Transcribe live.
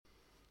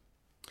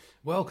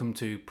Welcome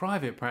to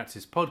Private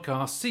Practice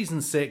Podcast,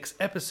 Season 6,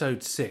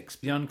 Episode 6,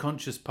 The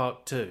Unconscious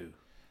Part 2.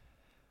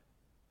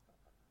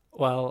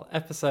 Well,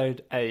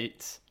 Episode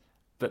 8,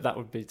 but that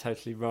would be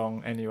totally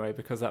wrong anyway,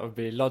 because that would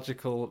be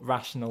logical,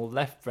 rational,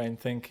 left-brain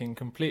thinking,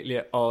 completely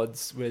at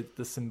odds with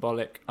the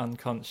symbolic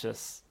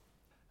unconscious.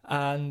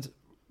 And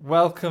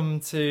welcome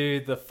to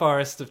the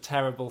Forest of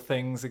Terrible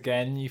Things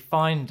again. You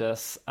find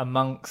us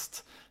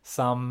amongst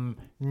some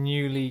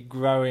newly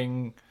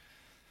growing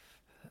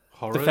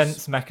Horrors?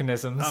 defense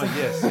mechanisms. Oh,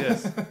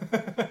 yes.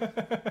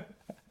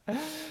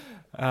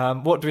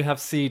 What do we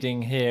have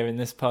seeding here in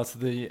this part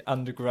of the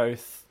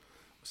undergrowth?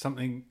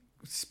 Something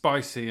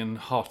spicy and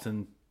hot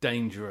and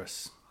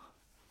dangerous,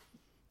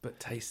 but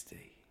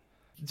tasty.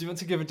 Do you want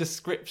to give a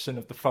description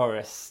of the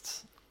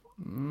forest?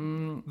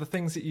 The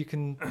things that you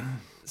can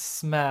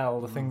smell,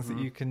 the things that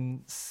you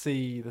can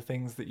see, the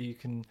things that you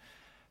can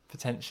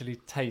potentially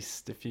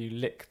taste if you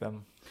lick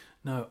them.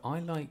 No, I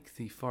like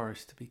the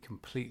forest to be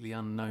completely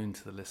unknown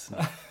to the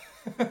listener.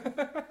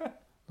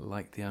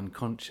 Like the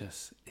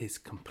unconscious is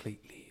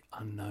completely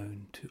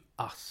unknown to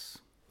us.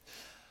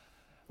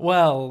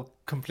 Well,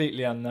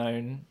 completely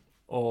unknown,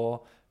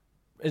 or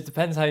it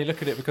depends how you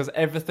look at it, because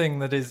everything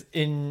that is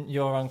in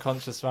your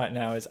unconscious right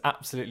now is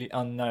absolutely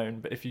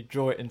unknown, but if you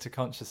draw it into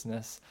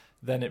consciousness,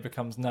 then it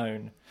becomes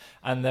known.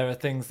 And there are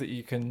things that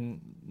you can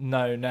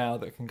know now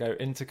that can go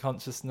into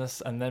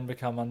consciousness and then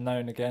become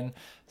unknown again.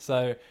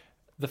 So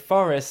the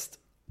forest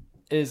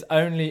is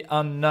only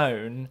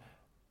unknown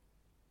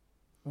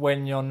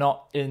when you're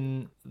not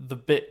in the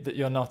bit that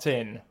you're not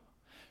in.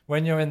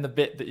 When you're in the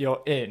bit that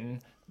you're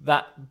in,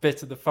 that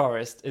bit of the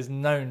forest is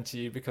known to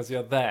you because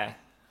you're there.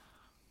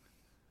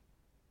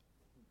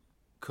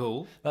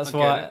 Cool. That's I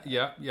why. get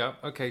it. Yeah.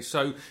 Okay,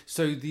 so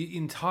the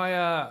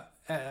entire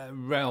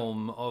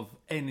realm of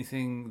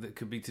anything that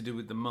could be to do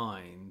with the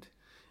mind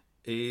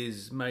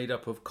is made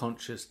up of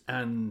conscious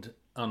and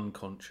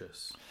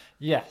unconscious.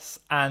 Yes,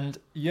 and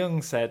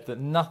Jung said that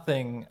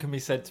nothing can be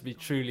said to be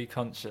truly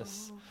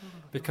conscious,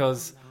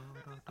 because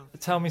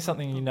tell me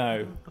something you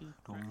know.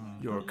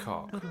 You're a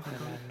cock.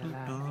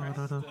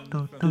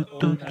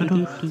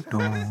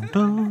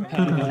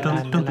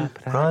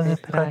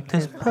 Private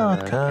Practice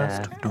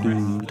Podcast.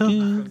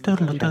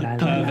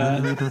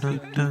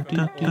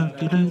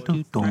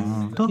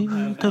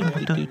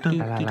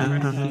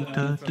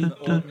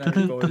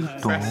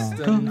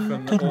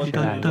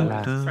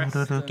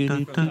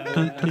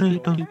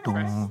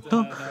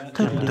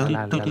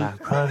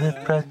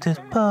 Private Practice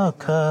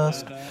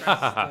Podcast.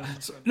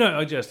 No,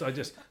 I just.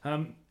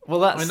 Well,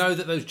 that's. I know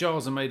that those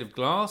jars are made of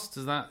glass.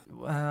 Does that?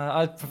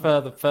 I prefer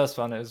the first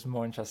one. It was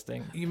more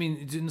interesting. You mean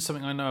isn't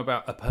something I know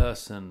about a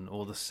person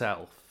or the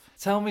self?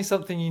 Tell me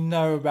something you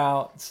know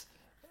about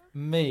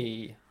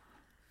me.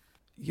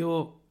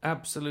 You're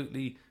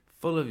absolutely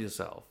full of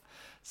yourself.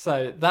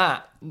 So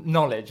that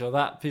knowledge, or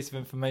that piece of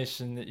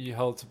information that you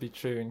hold to be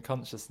true in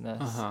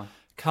consciousness,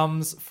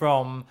 comes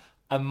from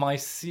a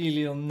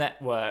mycelial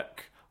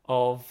network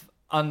of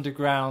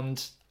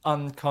underground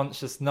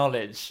unconscious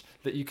knowledge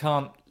that you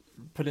can't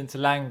put into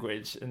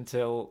language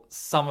until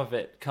some of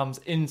it comes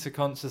into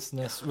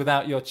consciousness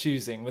without your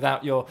choosing,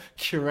 without your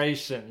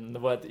curation, the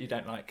word that you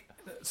don't like.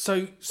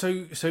 So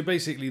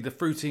basically,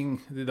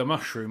 the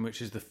mushroom,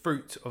 which is the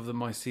fruit of the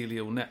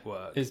mycelial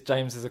network, Is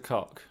James is a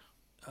cock?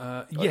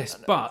 yes,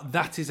 but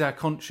that is our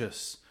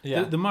conscious.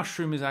 Yeah. The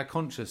mushroom is our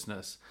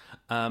consciousness,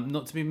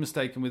 not to be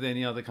mistaken with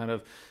any other kind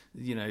of,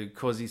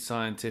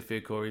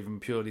 quasi-scientific or even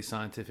purely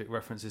scientific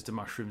references to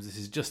mushrooms. This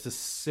is just a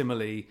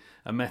simile,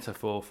 a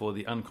metaphor for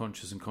the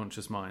unconscious and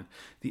conscious mind.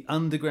 The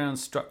underground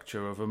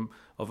structure of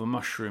a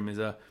mushroom is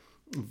a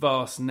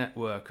vast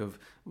network of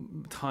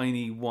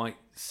tiny white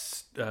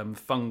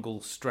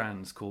fungal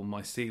strands called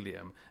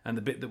mycelium, and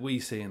the bit that we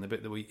see and the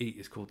bit that we eat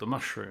is called the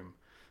mushroom.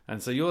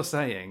 And so you're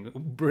saying,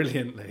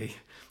 brilliantly,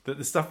 that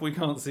the stuff we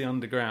can't see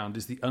underground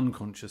is the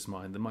unconscious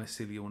mind, the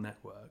mycelial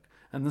network.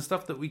 And the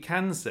stuff that we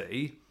can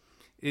see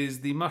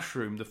is the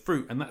mushroom, the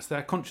fruit, and that's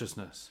their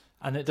consciousness.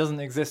 And it doesn't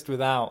exist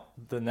without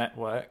the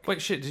network.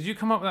 Wait, shit, did you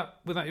come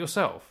up with that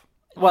yourself?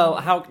 Well,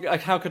 how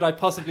could I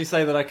possibly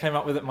say that I came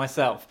up with it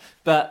myself?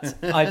 But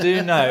I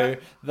do know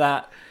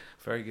that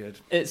Very good.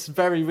 it's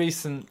very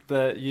recent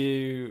that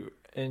you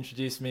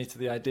introduced me to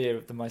the idea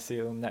of the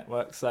mycelial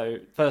network. So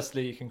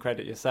firstly, you can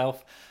credit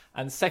yourself.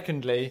 And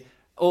secondly,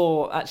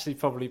 or actually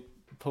probably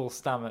Paul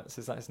Stamets,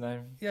 is that his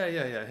name? Yeah,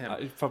 him.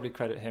 I'd probably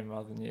credit him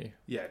rather than you.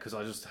 Yeah, because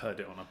I just heard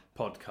it on a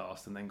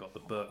podcast and then got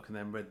the book and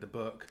then read the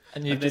book.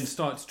 And And you then just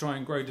started to try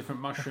and grow different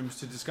mushrooms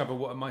to discover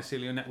what a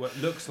mycelial network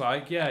looks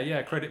like.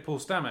 Yeah, credit Paul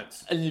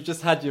Stamets. and you've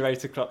just had your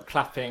 8 o'clock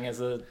clapping as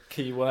a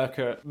key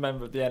worker,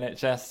 member of the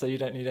NHS, so you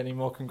don't need any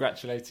more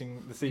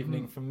congratulating this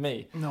evening from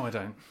me. No, I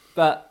don't.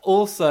 But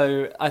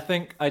also, I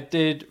think I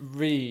did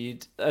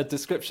read a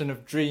description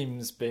of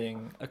dreams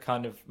being a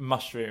kind of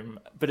mushroom,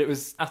 but it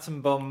was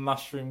atom bomb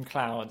mushroom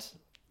cloud.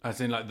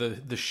 As in, like,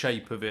 the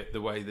shape of it,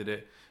 the way that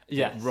it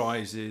Yes.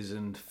 rises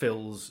and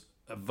fills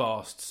a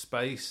vast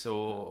space,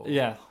 or...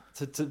 Yeah,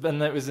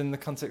 and it was in the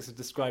context of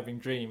describing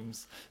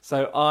dreams.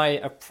 So I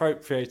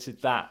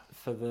appropriated that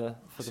for the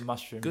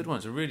mushroom. Good one.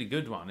 It's a really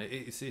good one.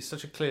 It's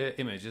such a clear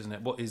image, isn't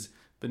it? What is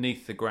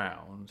beneath the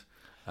ground,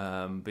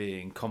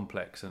 being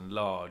complex and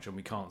large, and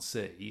we can't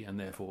see, and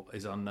therefore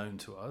is unknown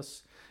to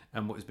us.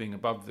 And what is being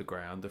above the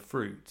ground, the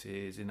fruit,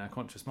 is in our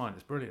conscious mind.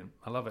 It's brilliant.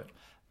 I love it.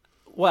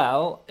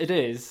 Well, it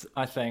is,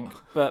 I think,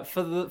 but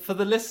for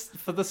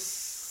the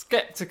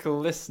skeptical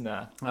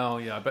listener, Oh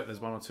yeah, I bet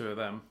there's one or two of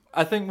them.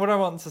 I think what I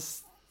want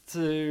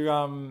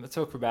to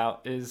talk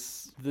about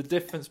is the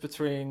difference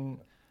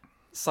between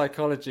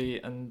psychology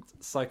and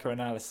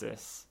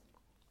psychoanalysis.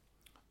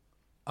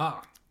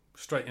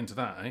 Straight into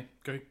that, eh?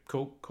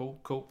 Go,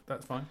 cool.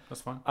 That's fine.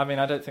 I mean,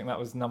 I don't think that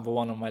was number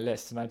one on my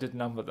list, and I did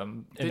number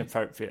them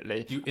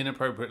inappropriately. You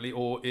inappropriately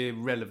or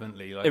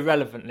irrelevantly?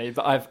 Irrelevantly,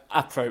 but I've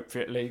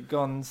appropriately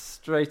gone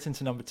straight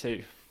into number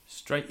 2.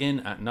 Straight in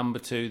at number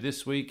 2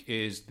 this week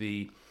is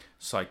the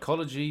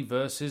psychology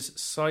versus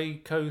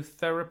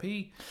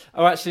psychotherapy.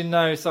 Oh, actually,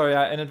 no, sorry,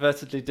 I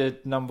inadvertently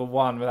did number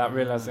 1 without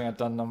realising I'd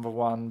done number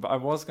 1, but I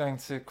was going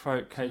to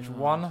quote page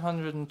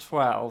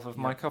 112 of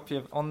my copy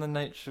of On the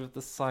Nature of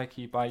the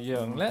Psyche by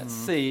Jung. Let's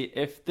see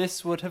if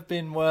this would have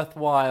been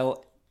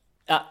worthwhile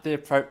at the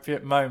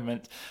appropriate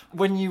moment.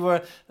 When you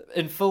were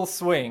in full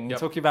swing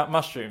talking about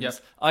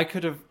mushrooms, I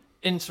could have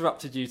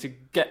interrupted you to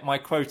get my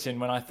quote in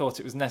when I thought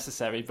it was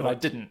necessary, but I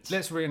didn't.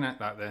 Let's reenact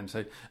that then.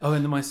 So,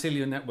 and the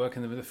mycelial network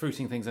and the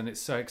fruiting things, and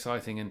it's so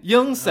exciting. And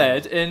Jung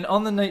said in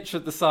On the Nature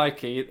of the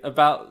Psyche,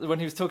 about when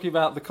he was talking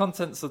about the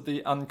contents of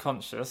the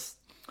unconscious,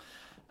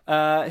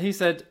 he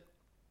said,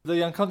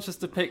 "The unconscious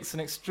depicts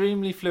an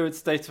extremely fluid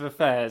state of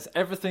affairs,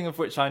 everything of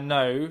which I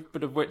know,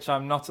 but of which I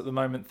am not at the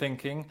moment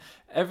thinking,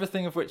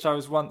 everything of which I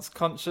was once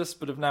conscious,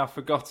 but have now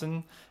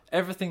forgotten,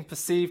 everything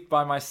perceived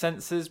by my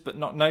senses, but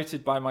not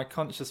noted by my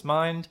conscious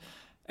mind,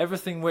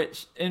 everything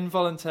which,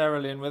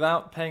 involuntarily and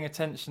without paying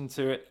attention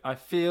to it, I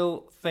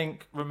feel,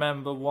 think,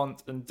 remember,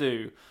 want, and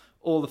do.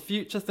 All the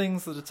future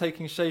things that are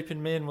taking shape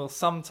in me and will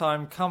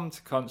sometime come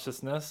to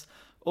consciousness,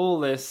 all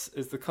this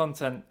is the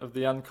content of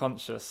the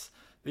unconscious.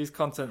 These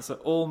contents are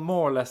all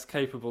more or less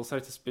capable, so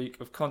to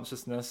speak, of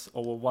consciousness,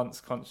 or were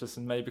once conscious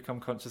and may become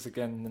conscious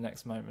again in the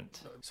next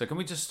moment." So can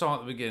we just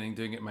start at the beginning,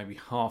 doing it maybe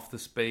half the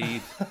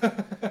speed?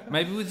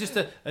 Maybe with just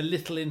a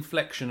little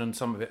inflection on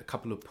some of it, a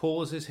couple of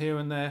pauses here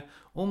and there,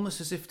 almost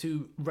as if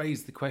to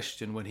raise the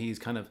question when he's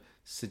kind of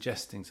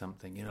suggesting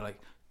something, like...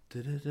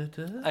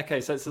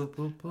 Okay, so it's la,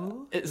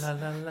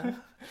 la, la. Do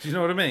you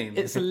know what I mean?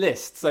 It's a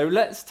list. So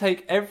let's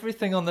take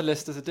everything on the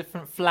list as a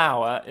different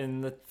flower in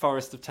the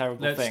forest of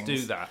terrible things.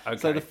 Let's do that. Okay.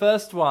 So the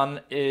first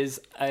one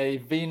is a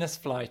Venus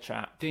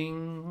flytrap.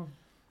 Ding.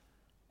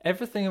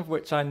 Everything of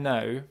which I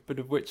know, but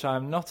of which I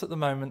am not at the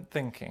moment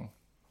thinking.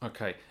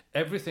 Okay.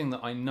 Everything that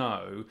I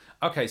know.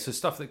 Okay, so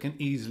stuff that can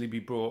easily be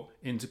brought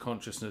into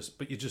consciousness,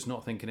 but you're just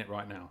not thinking it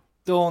right now.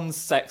 Dawn's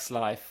sex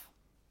life.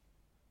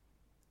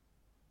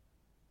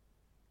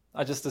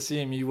 I just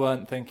assume you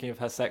weren't thinking of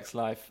her sex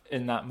life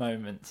in that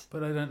moment.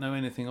 But I don't know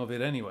anything of it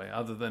anyway,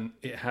 other than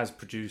it has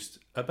produced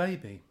a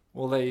baby.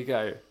 Well, there you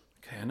go.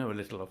 Okay, I know a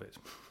little of it.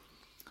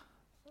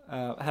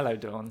 Hello,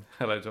 Dawn.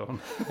 Hello, Dawn.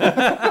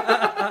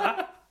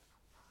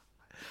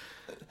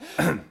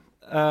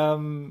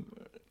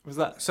 Was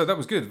that? So that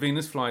was good.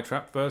 Venus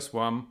flytrap, verse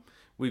 1.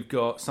 We've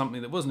got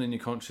something that wasn't in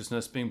your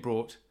consciousness being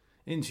brought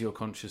into your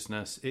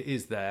consciousness. It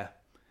is there.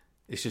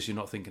 It's just you're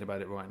not thinking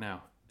about it right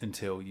now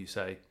until you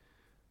say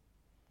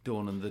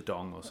Dawn and the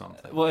Dong or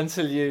something. Well,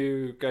 until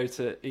you go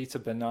to eat a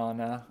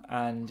banana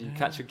and you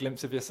catch a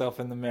glimpse of yourself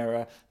in the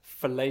mirror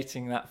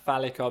filleting that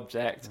phallic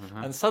object,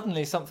 and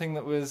suddenly something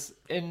that was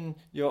in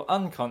your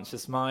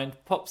unconscious mind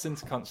pops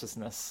into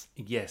consciousness.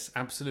 Yes,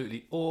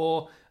 absolutely.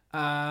 Or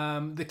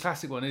the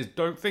classic one is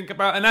don't think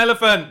about an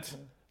elephant.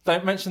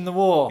 Don't mention the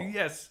war.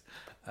 Yes.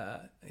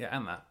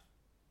 And that.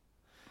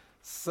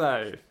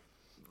 So,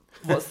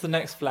 what's the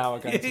next flower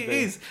going to be? It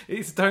is.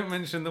 It's don't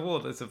mention the war.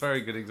 That's a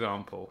very good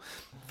example.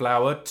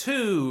 Flower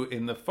 2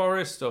 in the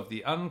forest of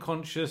the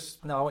unconscious.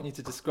 No, I want you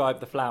to describe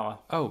the flower.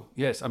 Oh,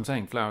 yes, I'm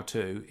saying flower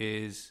 2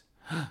 is...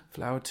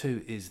 Flower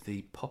 2 is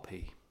the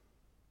poppy.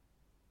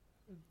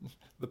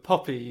 The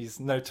poppy is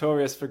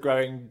notorious for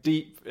growing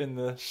deep in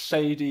the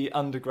shady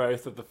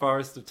undergrowth of the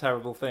forest of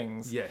terrible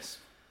things. Yes.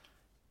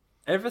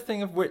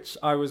 Everything of which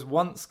I was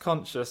once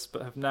conscious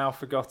but have now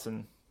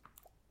forgotten.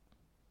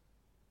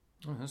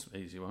 Oh, that's an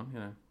easy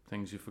one,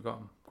 things you've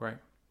forgotten. Great.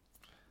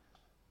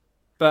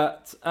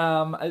 But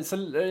it's a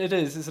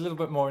little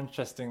bit more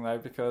interesting, though,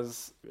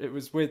 because it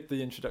was with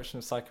the introduction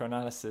of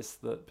psychoanalysis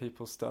that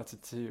people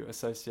started to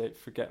associate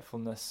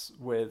forgetfulness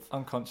with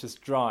unconscious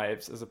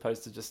drives as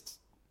opposed to just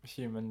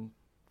human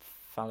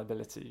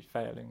fallibility,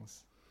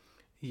 failings.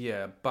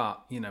 Yeah,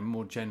 but,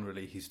 more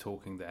generally, he's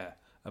talking there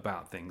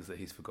about things that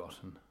he's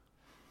forgotten.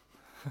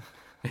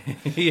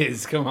 He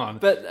is, come on.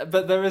 But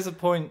there is a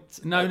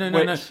point. No.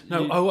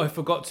 Oh, I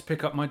forgot to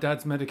pick up my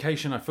dad's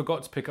medication. It's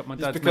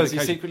because you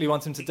secretly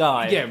want him to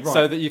die. Yeah, right.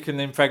 So that you can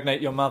impregnate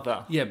your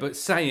mother. Yeah, but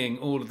saying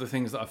all of the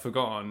things that I've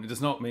forgotten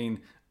does not mean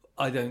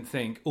I don't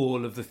think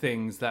all of the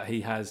things that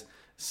he has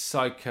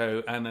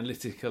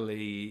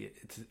psychoanalytically,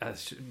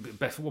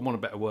 for want of a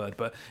better word,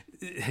 but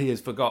he has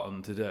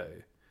forgotten to do.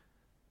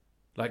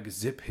 Like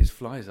zip his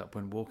flies up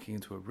when walking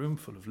into a room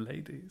full of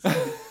ladies.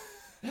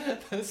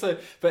 So,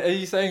 but are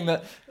you saying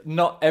that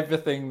not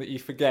everything that you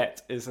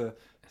forget is a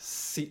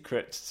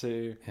secret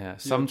to... Yeah,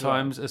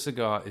 sometimes a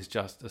cigar is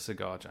just a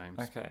cigar, James.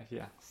 Okay,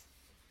 yes.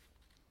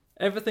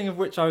 Everything of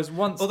which I was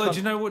once... Although, do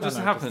you know what just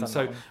happened? Just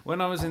So,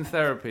 when I was in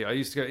therapy, I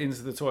used to go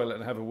into the toilet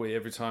and have a wee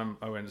every time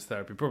I went to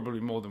therapy,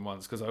 probably more than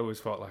once, because I always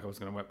felt like I was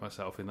going to wet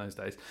myself in those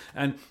days.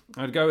 And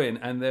I'd go in,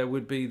 and there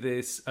would be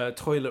this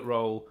toilet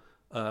roll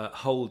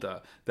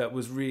holder that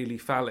was really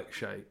phallic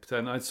shaped,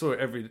 and I saw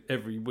it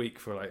every week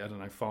for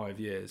 5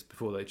 years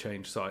before they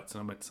changed sites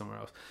and I went somewhere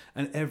else.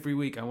 And every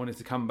week I wanted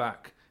to come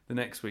back the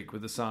next week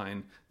with a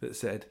sign that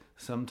said,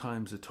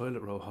 sometimes a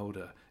toilet roll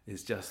holder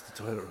is just a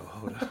toilet roll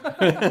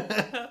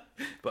holder.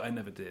 But I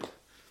never did.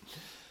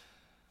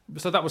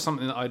 So that was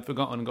something that I'd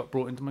forgotten and got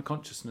brought into my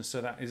consciousness.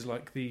 So that is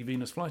like the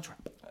Venus flytrap.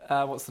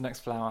 What's the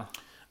next flower?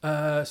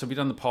 So we've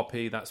done the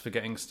poppy, that's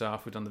forgetting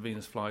stuff. We've done the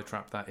Venus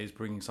flytrap, that is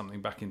bringing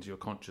something back into your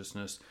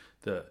consciousness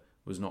that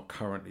was not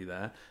currently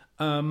there.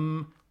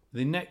 The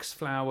next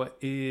flower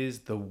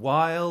is the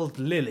wild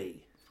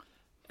lily.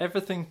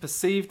 Everything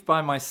perceived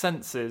by my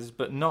senses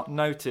but not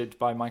noted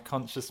by my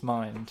conscious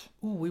mind.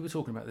 Oh, we were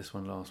talking about this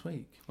one last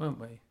week,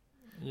 weren't we?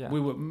 Yeah. We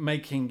were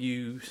making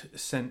you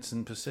sense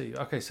and perceive.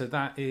 Okay, so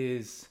that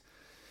is...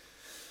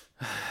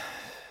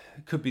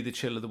 It could be the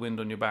chill of the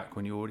wind on your back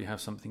when you already have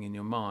something in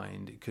your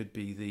mind. It could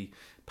be the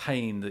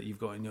pain that you've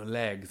got in your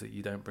leg that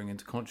you don't bring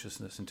into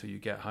consciousness until you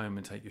get home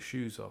and take your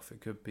shoes off.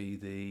 It could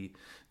be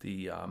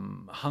the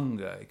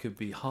hunger. It could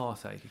be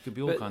heartache. It could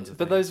be all kinds of things.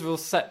 But those are all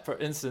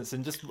separate incidents,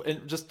 and just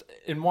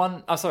in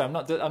one. I'm sorry, I'm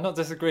not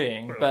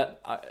disagreeing,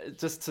 but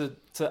just to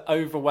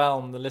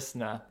overwhelm the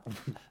listener,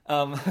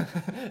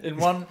 in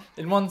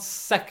one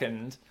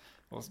second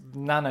or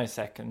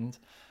nanosecond,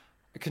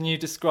 can you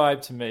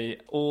describe to me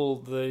all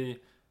the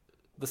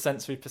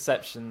sensory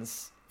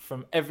perceptions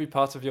from every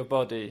part of your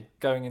body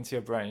going into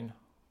your brain?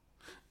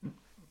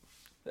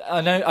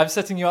 I know I'm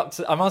setting you up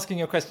I'm asking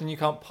you a question you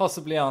can't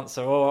possibly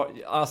answer, or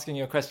asking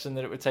you a question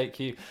that it would take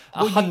you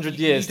 100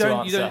 years to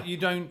answer. You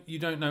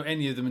don't know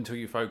any of them until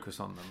you focus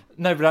on them.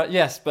 No, but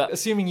yes, but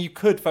assuming you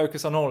could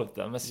focus on all of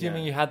them,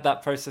 assuming you had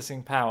that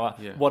processing power,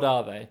 what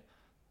are they?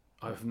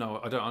 I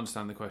don't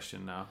understand the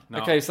question now.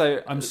 Okay,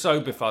 so I'm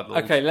so befuddled.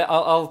 Okay,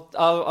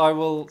 I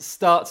will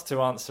start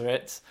to answer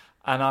it.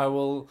 And I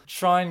will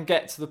try and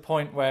get to the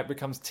point where it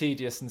becomes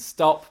tedious and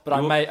stop, but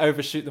I may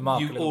overshoot the mark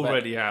a little bit. You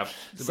already have,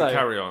 so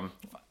carry on.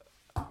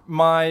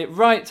 My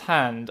right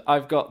hand,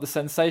 I've got the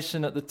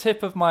sensation at the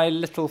tip of my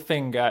little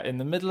finger, in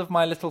the middle of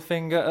my little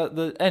finger, at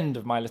the end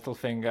of my little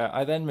finger.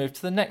 I then move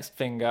to the next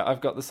finger.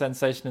 I've got the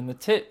sensation in the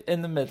tip,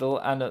 in the middle,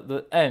 and at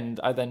the end.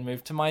 I then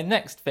move to my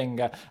next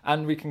finger,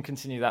 and we can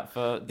continue that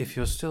for... If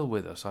you're still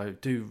with us, I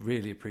do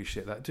really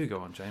appreciate that. Do go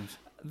on, James.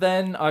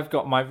 Then I've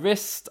got my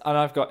wrist, and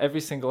I've got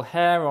every single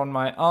hair on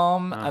my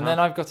arm, and then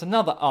I've got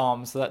another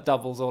arm, so that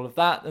doubles all of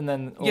that, and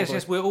then...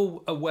 Yes, we're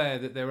all aware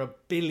that there are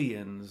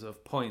billions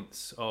of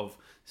points of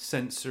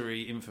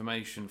sensory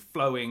information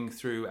flowing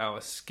through our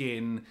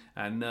skin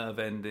and nerve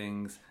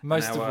endings.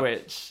 Most of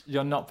which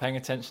you're not paying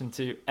attention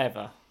to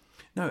ever.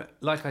 No,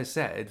 like I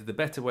said, the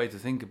better way to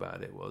think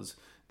about it was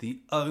the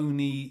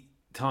only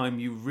time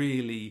you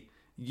really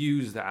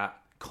use that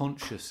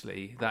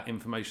consciously, that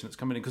information that's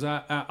coming in, because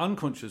our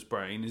unconscious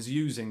brain is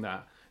using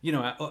that.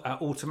 Our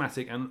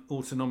automatic and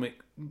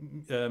autonomic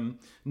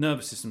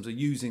nervous systems are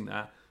using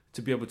that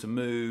to be able to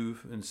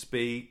move and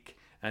speak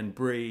and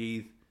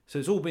breathe. So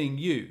it's all being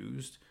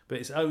used, but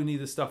it's only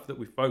the stuff that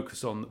we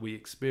focus on that we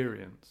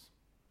experience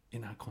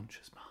in our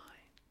conscious mind.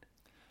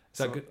 Is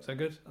that good?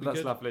 That's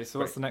good? Lovely. So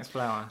what's the next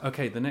flower?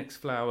 Okay, the next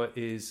flower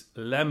is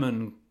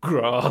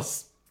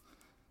lemongrass.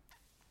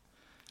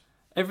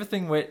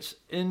 Everything which,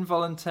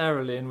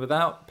 involuntarily and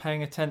without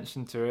paying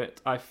attention to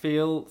it, I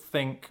feel,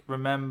 think,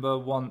 remember,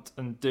 want,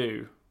 and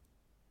do.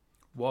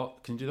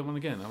 What? Can you do that one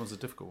again? That was a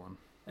difficult one.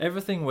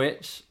 Everything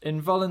which,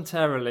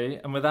 involuntarily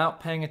and without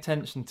paying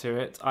attention to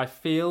it, I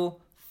feel,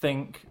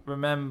 think,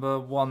 remember,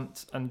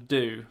 want, and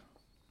do.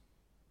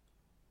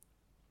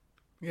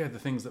 Yeah, the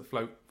things that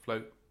float.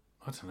 I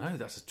don't know,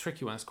 that's a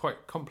tricky one. It's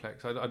quite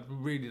complex. I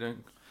really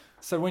don't...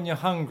 So when you're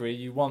hungry,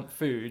 you want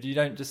food. You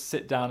don't just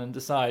sit down and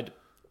decide...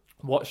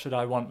 What should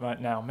I want right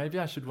now? Maybe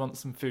I should want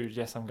some food.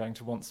 Yes, I'm going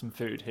to want some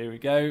food. Here we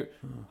go.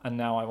 And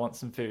now I want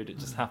some food. It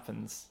just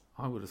happens.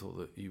 I would have thought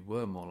that you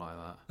were more like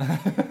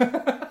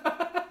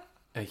that.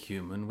 A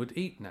human would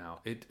eat now.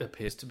 It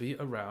appears to be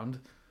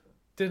around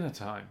dinner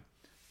time.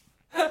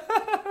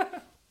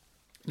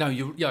 No,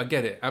 I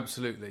get it.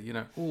 Absolutely.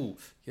 All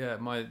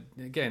my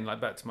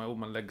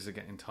legs are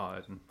getting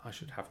tired and I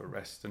should have a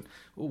rest. And,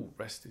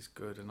 rest is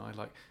good. And I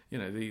like,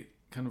 the...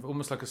 kind of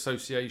almost like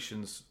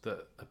associations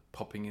that are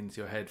popping into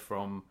your head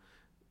from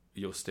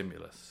your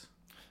stimulus.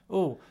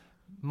 Oh,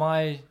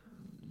 my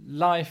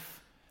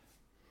life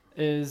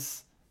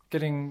is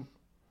getting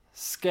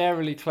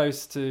scarily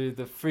close to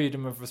the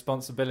freedom of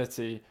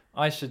responsibility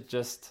I should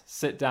just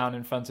sit down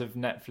in front of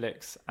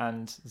Netflix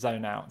and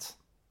zone out.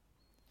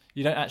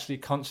 You don't actually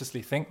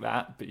consciously think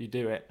that, but you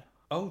do it.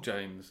 Oh,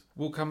 James,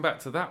 we'll come back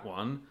to that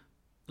one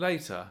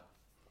later.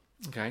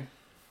 Okay.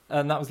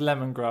 And that was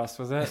lemongrass,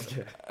 was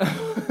it?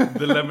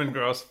 The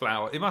lemongrass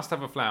flower. It must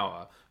have a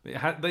flower.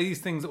 These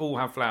things all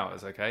have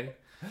flowers, okay?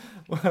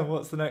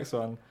 What's the next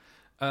one?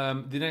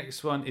 The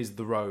next one is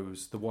the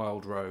rose, the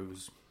wild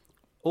rose.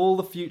 All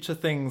the future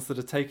things that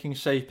are taking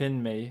shape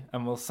in me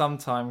and will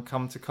sometime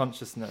come to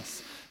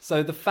consciousness.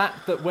 So the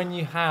fact that when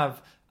you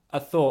have a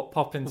thought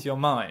pop into your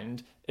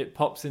mind, it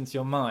pops into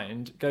your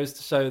mind, goes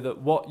to show that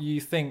what you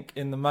think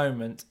in the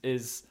moment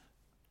is...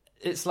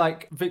 It's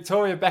like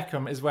Victoria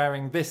Beckham is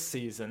wearing this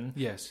season.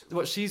 Yes.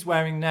 What she's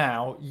wearing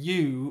now,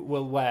 you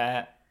will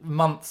wear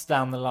months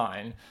down the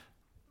line.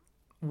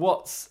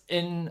 What's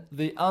in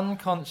the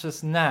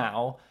unconscious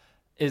now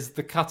is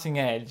the cutting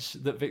edge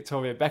that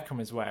Victoria Beckham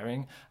is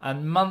wearing.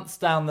 And months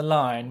down the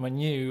line, when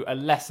you, a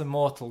lesser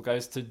mortal,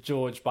 goes to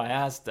George by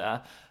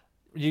Asda,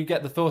 you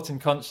get the thought in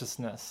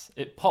consciousness.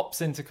 It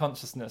pops into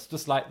consciousness,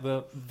 just like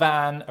the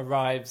van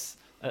arrives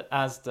at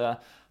Asda.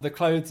 The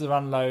clothes are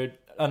unloaded.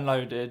 So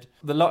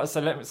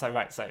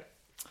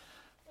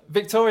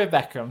Victoria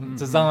Beckham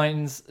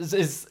designs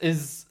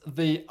is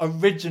the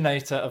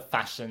originator of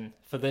fashion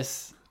for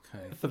this.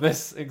 Okay. For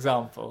this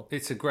example.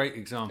 It's a great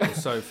example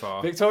so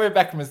far. Victoria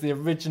Beckham is the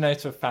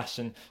originator of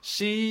fashion.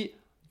 She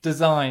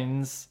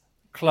designs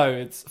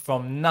clothes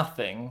from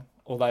nothing,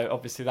 although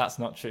obviously that's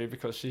not true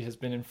because she has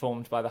been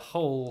informed by the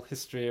whole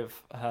history of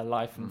her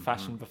life and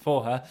fashion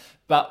before her.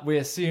 But we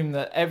assume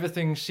that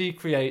everything she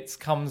creates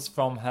comes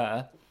from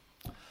her.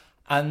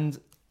 And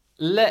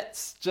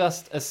let's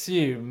just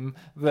assume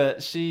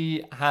that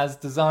she has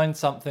designed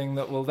something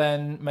that will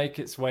then make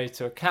its way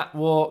to a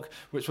catwalk,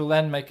 which will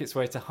then make its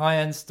way to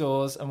high-end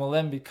stores and will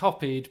then be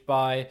copied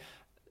by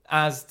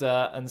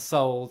Asda and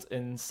sold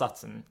in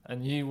Sutton.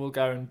 And you will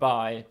go and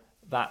buy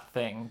that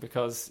thing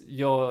because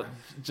you're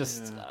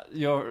just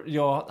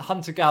your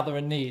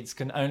hunter-gatherer needs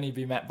can only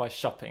be met by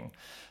shopping.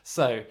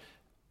 So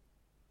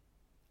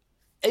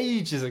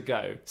ages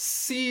ago,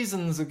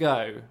 seasons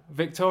ago,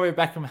 Victoria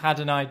Beckham had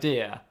an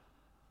idea.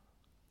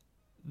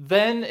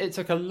 Then it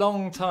took a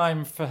long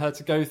time for her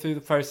to go through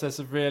the process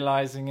of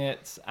realising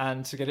it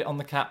and to get it on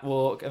the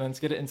catwalk and then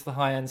to get it into the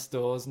high-end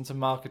stores and to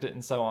market it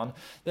and so on.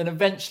 Then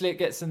eventually it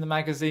gets in the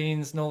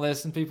magazines and all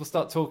this and people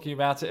start talking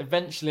about it.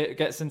 Eventually it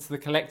gets into the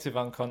collective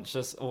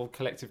unconscious or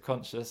collective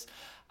conscious.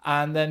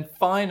 And then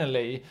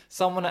finally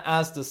someone at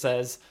Asda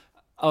says,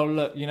 oh,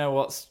 look, you know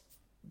what's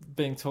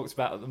being talked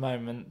about at the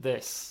moment?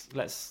 This.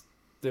 Let's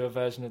do a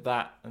version of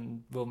that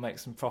and we'll make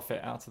some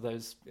profit out of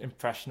those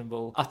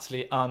impressionable,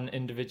 utterly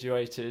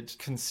unindividuated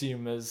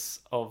consumers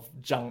of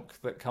junk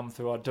that come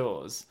through our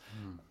doors.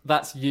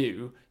 That's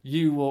you.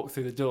 You walk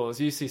through the doors,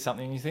 you see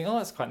something and you think, oh,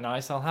 that's quite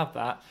nice, I'll have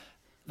that.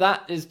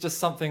 That is just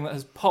something that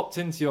has popped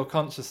into your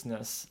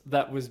consciousness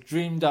that was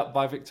dreamed up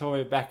by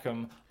Victoria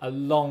Beckham a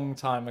long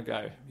time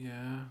ago.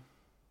 Yeah.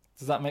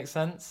 Does that make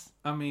sense?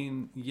 I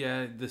mean,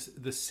 yeah,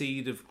 the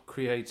seed of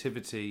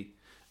creativity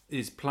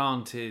is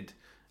planted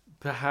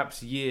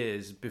perhaps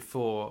years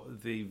before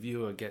the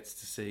viewer gets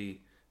to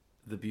see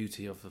the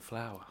beauty of the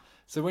flower.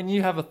 So when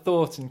you have a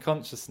thought in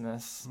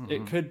consciousness,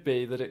 it could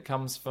be that it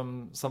comes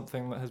from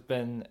something that has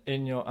been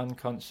in your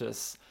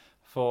unconscious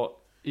for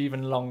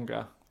even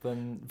longer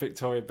than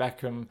Victoria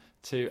Beckham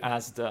to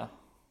Asda.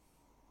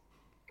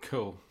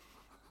 Cool.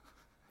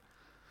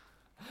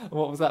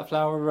 What was that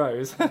flower?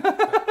 Rose?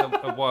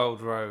 a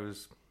wild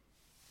rose.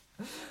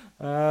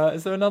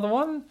 Is there another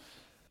one?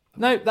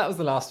 Nope, that was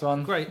the last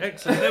one. Great,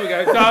 excellent. There we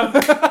go. Done.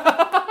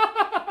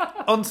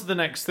 On to the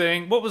next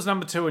thing. What was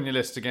number 2 on your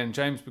list again,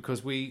 James?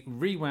 Because we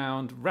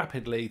rewound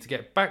rapidly to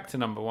get back to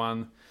number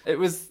 1. It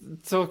was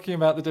talking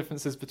about the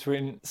differences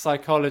between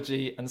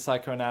psychology and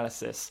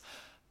psychoanalysis.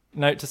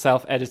 Note to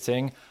self,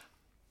 editing.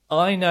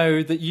 I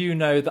know that you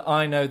know that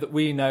I know that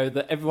we know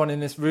that everyone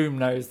in this room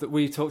knows that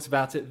we talked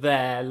about it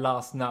there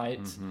last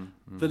night.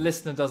 The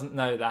listener doesn't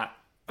know that.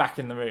 Back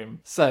in the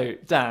room. So,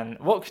 Dan,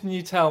 what can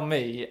you tell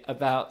me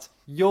about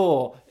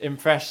your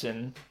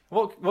impression?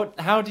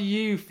 How do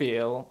you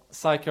feel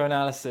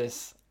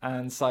psychoanalysis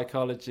and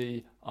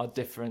psychology are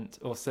different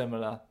or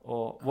similar?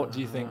 Or what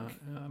do you think?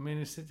 I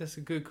mean, that's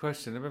a good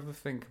question. I've ever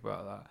think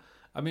about that.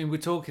 I mean, we're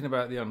talking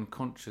about the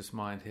unconscious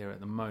mind here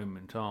at the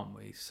moment, aren't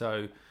we?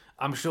 So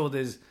I'm sure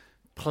there's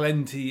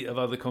plenty of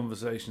other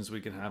conversations we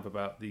can have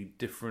about the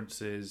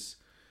differences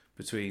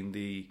between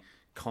the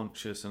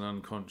conscious and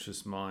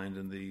unconscious mind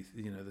and the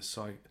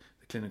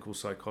clinical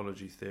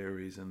psychology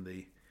theories and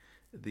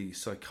the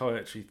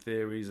psychiatry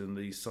theories and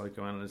the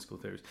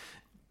psychoanalytical theories.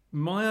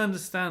 My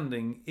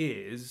understanding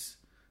is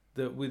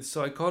that with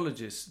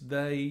psychologists,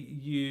 they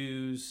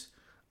use...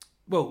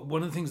 Well,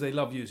 one of the things they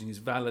love using is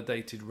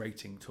validated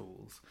rating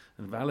tools.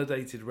 And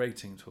validated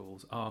rating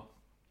tools are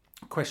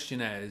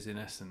questionnaires, in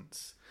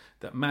essence,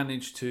 that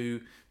manage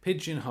to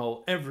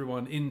pigeonhole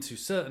everyone into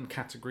certain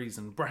categories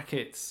and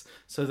brackets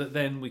so that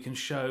then we can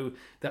show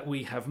that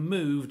we have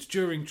moved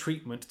during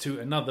treatment to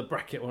another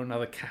bracket or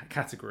another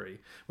category.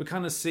 We're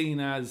kind of seen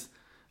as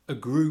a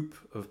group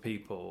of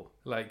people,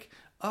 like,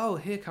 oh,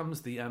 here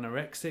comes the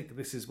anorexic.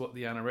 This is what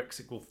the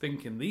anorexic will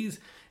think in these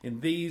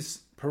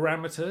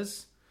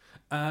parameters.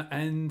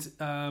 And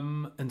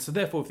so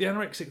therefore, if the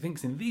anorexic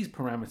thinks in these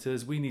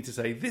parameters, we need to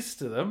say this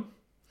to them.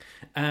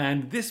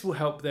 And this will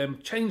help them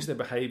change their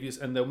behaviours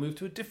and they'll move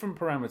to a different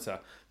parameter.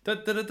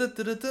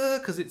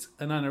 Because it's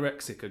an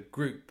anorexic, a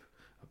group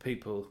of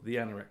people, the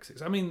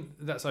anorexics. I mean,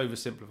 that's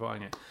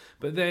oversimplifying it.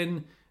 But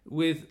then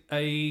with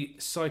a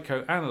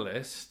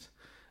psychoanalyst,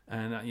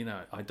 and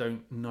I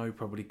don't know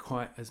probably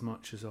quite as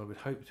much as I would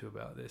hope to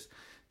about this,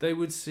 they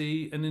would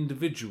see an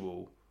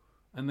individual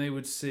and they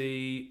would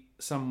see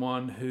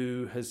someone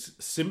who has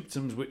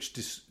symptoms which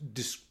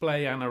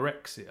display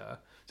anorexia,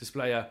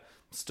 display a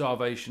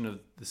starvation of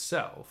the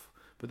self,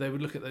 but they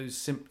would look at those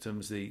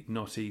symptoms, the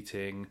not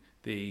eating,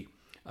 the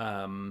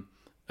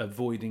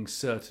avoiding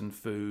certain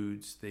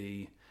foods,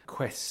 the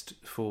quest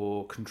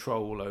for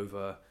control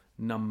over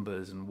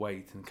numbers and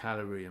weight and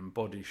calorie and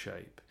body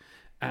shape,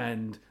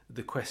 and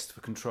the quest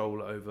for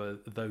control over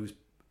those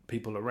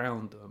people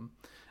around them,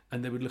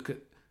 and they would look at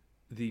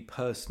the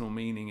personal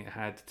meaning it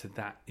had to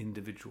that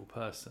individual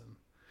person.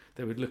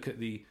 They would look at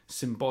the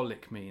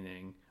symbolic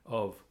meaning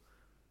of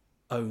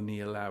only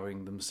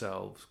allowing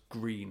themselves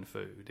green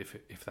food,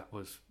 if that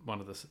was one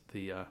of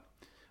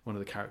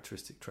the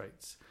characteristic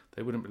traits.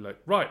 They wouldn't be like,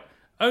 right,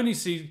 only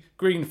see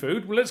green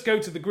food. Well, let's go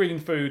to the green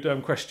food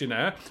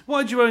questionnaire.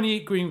 Why do you only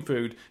eat green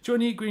food? Do you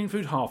only eat green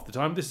food half the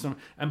time?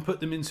 And put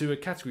them into a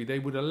category. They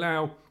would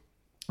allow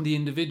the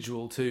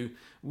individual to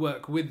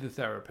work with the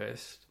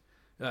therapist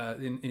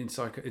in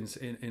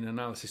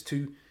analysis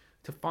to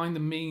find the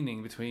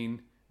meaning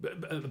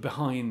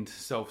behind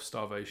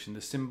self-starvation,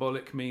 the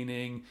symbolic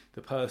meaning,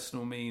 the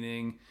personal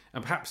meaning,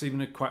 and perhaps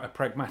even quite a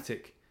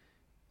pragmatic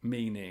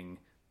meaning.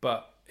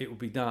 But it would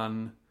be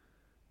done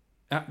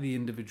at the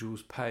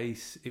individual's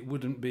pace. It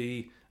wouldn't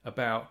be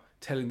about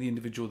telling the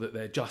individual that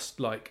they're just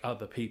like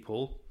other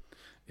people.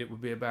 It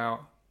would be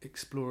about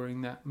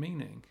exploring that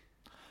meaning.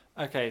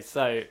 Okay,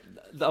 so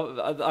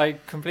I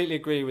completely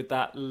agree with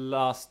that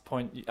last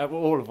point,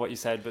 all of what you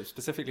said, but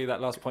specifically that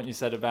last point you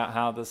said about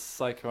how the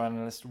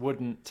psychoanalyst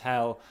wouldn't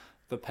tell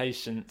the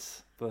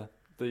patient,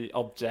 the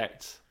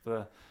object,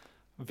 the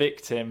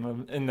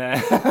victim in their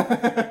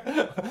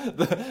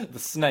the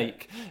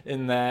snake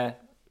in their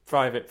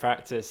private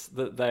practice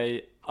that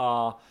they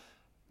are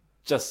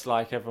just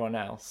like everyone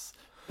else.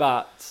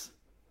 But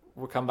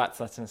we'll come back to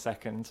that in a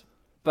second.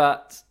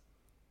 But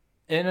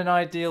in an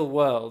ideal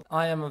world,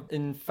 I am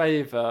in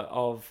favour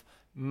of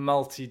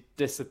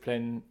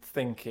multidiscipline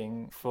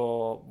thinking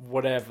for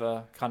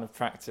whatever kind of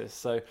practice.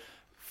 So,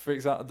 for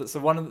example,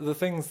 one of the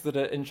things that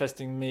are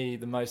interesting me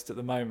the most at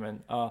the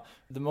moment are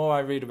the more I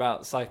read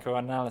about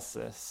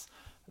psychoanalysis,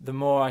 the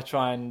more I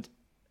try and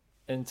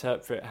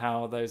interpret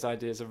how those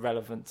ideas are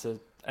relevant to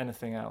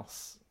anything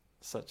else,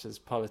 such as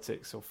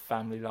politics or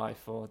family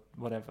life or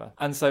whatever.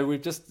 And so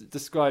we've just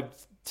described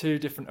two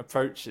different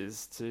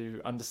approaches to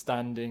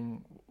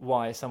understanding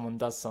why someone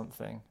does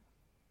something.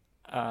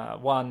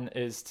 One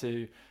is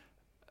to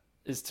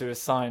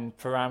assign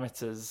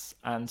parameters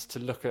and to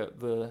look at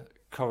the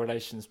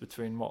correlations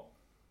between what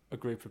a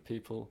group of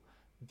people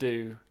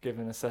do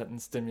given a certain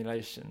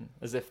stimulation,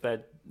 as if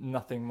they're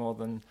nothing more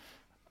than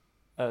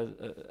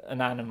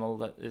an animal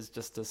that is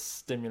just a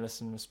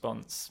stimulus and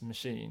response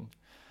machine.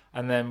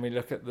 And then we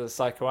look at the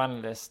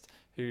psychoanalyst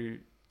who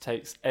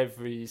takes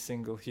every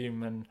single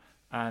human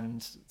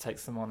and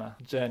takes them on a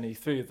journey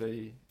through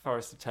the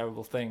forest of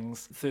terrible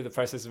things, through the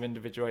process of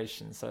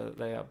individuation, so that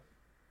they are,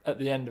 at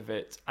the end of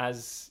it,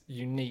 as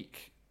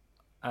unique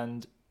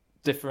and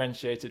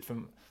differentiated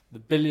from the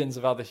billions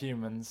of other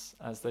humans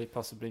as they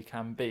possibly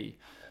can be.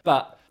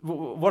 But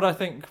what I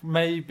think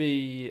may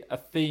be a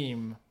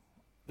theme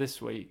this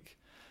week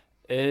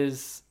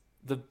is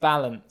the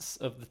balance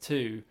of the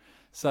two.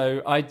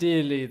 So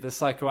ideally, the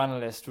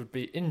psychoanalyst would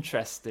be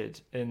interested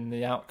in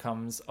the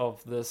outcomes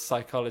of the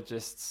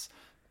psychologist's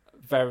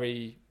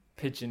very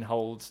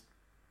pigeonholed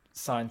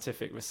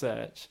scientific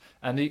research,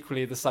 and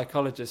equally the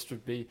psychologist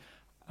would be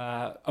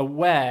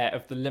aware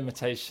of the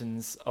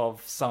limitations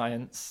of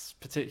science,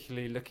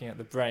 particularly looking at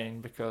the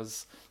brain,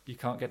 because you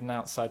can't get an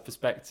outside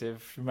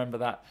perspective. Remember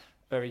that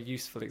very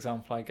useful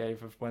example I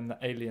gave of when the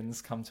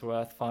aliens come to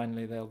Earth,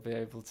 finally they'll be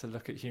able to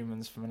look at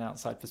humans from an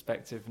outside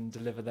perspective and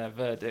deliver their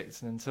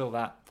verdict. And until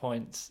that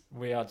point,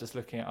 we are just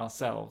looking at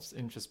ourselves,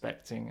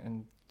 introspecting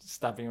and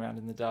stabbing around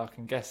in the dark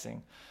and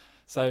guessing.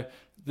 So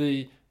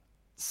the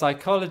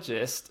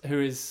psychologist who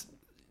is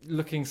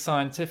looking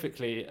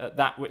scientifically at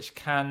that which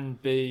can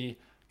be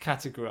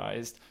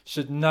categorized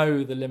should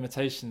know the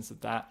limitations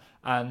of that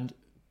and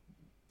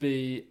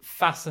be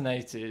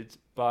fascinated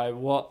by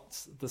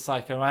what the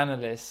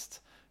psychoanalyst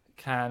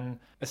can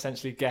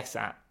essentially guess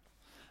at.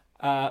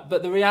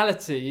 But the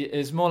reality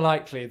is more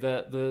likely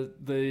that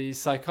the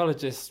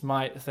psychologist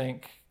might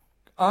think,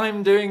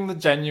 I'm doing the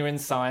genuine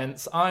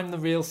science. I'm the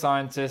real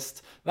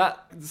scientist.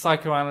 That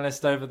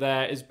psychoanalyst over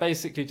there is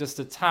basically just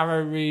a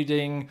tarot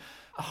reading,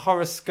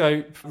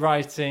 horoscope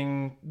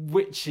writing,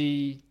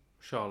 witchy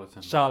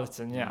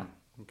charlatan, yeah.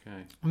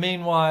 Okay.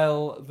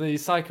 Meanwhile, the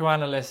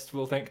psychoanalyst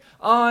will think,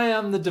 I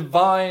am the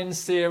divine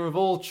seer of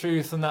all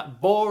truth, and that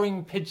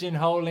boring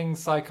pigeonholing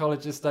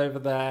psychologist over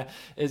there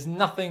is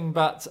nothing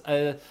but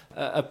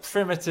a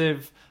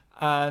primitive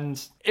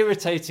and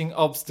irritating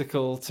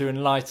obstacle to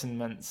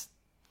enlightenment.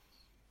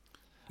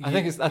 I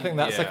think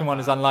that second one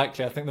is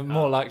unlikely. I think the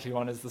more likely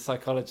one is the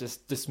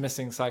psychologist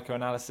dismissing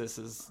psychoanalysis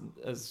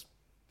as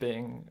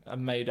being a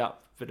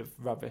made-up bit of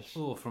rubbish.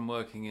 Or from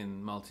working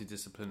in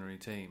multidisciplinary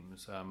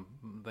teams,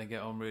 they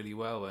get on really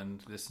well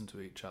and listen to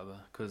each other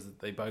because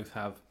they both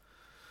have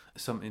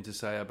something to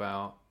say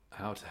about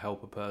how to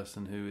help a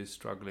person who is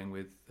struggling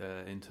with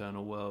their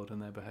internal world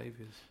and their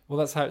behaviours. Well,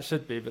 that's how it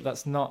should be, but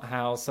that's not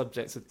how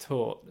subjects are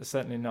taught.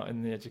 Certainly not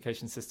in the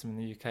education system in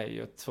the UK.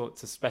 You're taught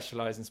to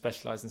specialise and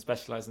specialise and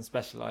specialise and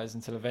specialise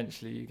until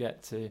eventually you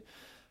get to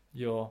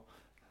your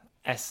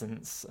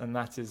essence, and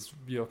that is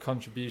your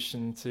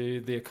contribution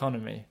to the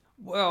economy.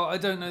 Well, I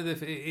don't know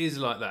if it is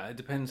like that. It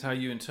depends how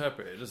you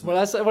interpret it, doesn't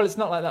it? Well, it's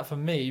not like that for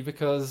me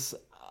because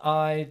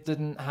I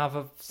didn't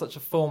have such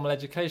a formal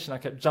education. I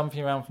kept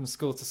jumping around from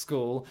school to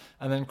school,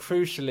 and then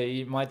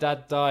crucially, my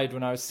dad died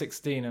when I was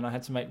 16, and I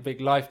had to make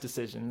big life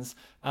decisions.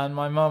 And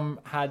my mum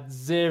had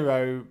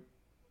zero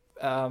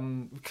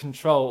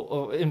control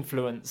or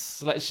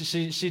influence. Like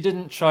she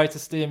didn't try to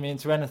steer me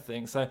into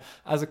anything. So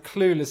as a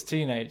clueless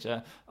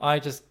teenager, I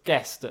just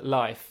guessed at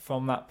life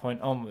from that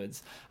point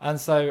onwards, and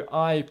so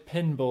I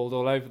pinballed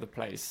all over the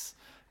place.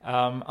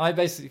 I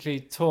basically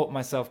taught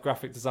myself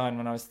graphic design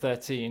when I was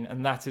 13,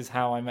 and that is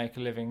how I make a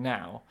living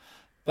now.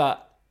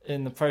 But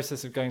in the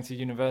process of going to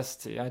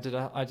university, I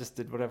just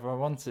did whatever I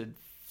wanted: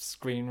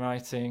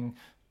 screenwriting,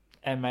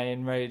 MA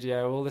in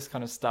radio, all this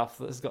kind of stuff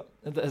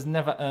that has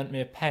never earned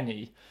me a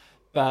penny,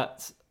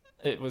 but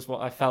it was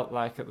what I felt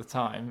like at the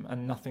time,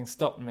 and nothing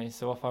stopped me.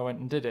 So off I went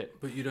and did it.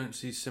 But you don't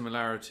see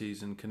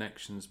similarities and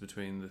connections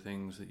between the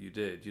things that you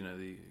did, you know?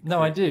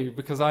 No, I do,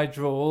 because I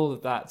draw all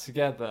of that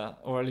together,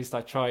 or at least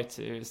I try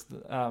to.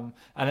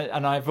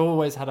 And I've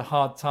always had a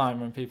hard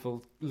time when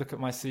people look at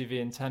my CV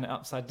and turn it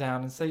upside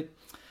down and say,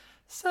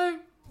 so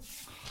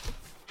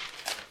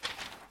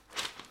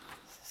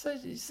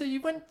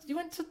you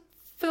went to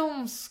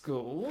film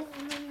school,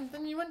 and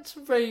then you went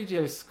to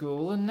radio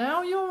school, and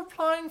now you're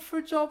applying for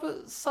a job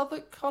at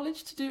Southwark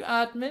College to do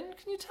admin.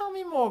 Can you tell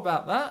me more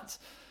about that?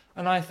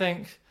 And I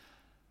think,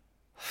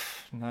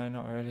 no,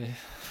 not really.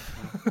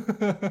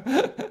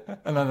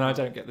 And then I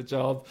don't get the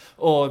job,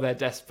 or they're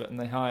desperate and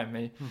they hire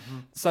me. Mm-hmm.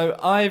 So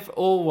I've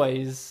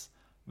always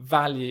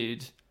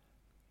valued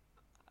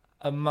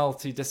a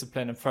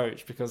multidiscipline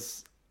approach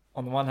because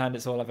on the one hand,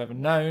 it's all I've ever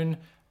known.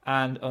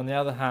 And on the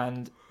other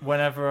hand,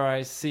 whenever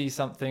I see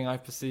something I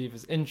perceive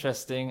as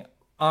interesting,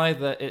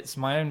 either it's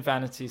my own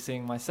vanity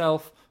seeing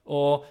myself,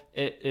 or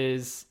it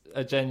is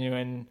a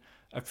genuine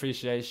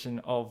appreciation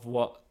of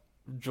what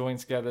drawing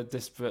together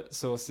disparate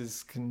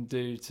sources can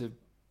do to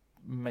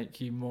make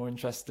you more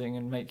interesting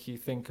and make you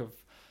think of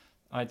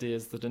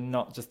ideas that are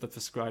not just the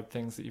prescribed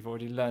things that you've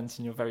already learnt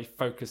in your very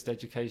focused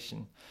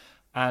education.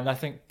 And I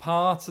think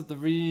part of the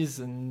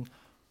reason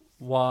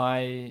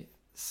why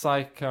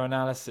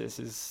psychoanalysis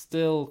is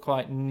still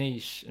quite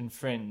niche and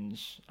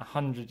fringe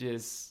 100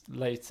 years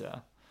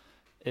later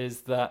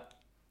is that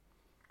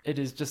it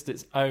is just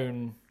its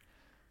own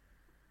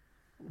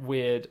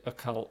weird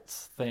occult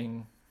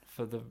thing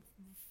for the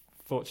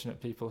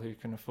fortunate people who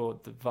can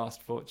afford the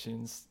vast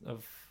fortunes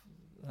of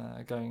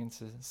going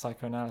into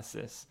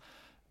psychoanalysis.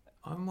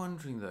 I'm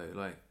wondering though,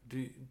 like,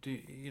 do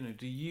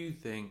you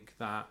think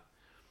that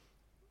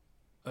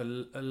a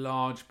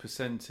large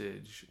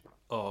percentage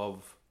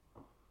of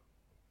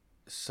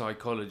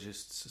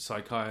psychologists,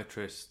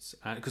 psychiatrists,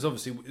 and because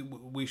obviously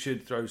we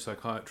should throw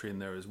psychiatry in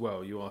there as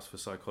well. You asked for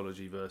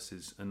psychology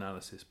versus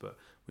analysis, but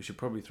we should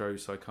probably throw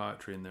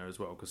psychiatry in there as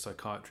well, because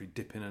psychiatry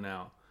dip in and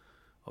out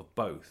of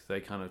both. They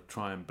kind of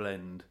try and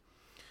blend.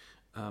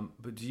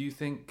 But do you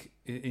think,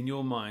 in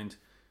your mind,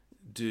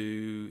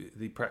 do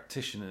the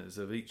practitioners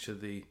of each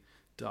of the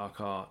dark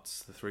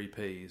arts, the 3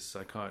 Ps,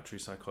 psychiatry,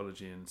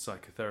 psychology, and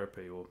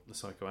psychotherapy, or the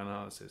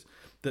psychoanalysis,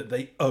 that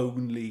they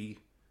only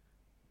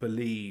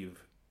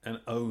believe and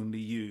only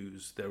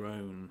use their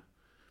own,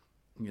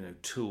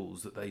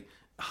 tools that they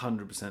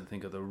 100%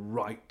 think are the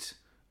right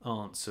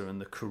answer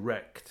and the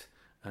correct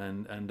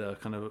and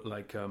kind of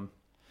like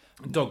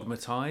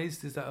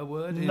dogmatized? Is that a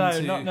word?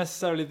 No, not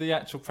necessarily the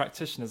actual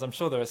practitioners. I'm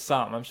sure there are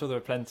some. I'm sure there are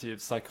plenty of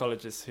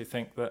psychologists who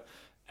think that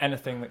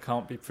anything that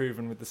can't be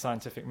proven with the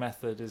scientific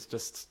method is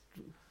just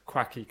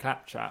quacky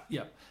claptrap.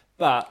 Yeah,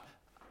 but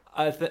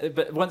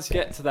but once you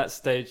get to that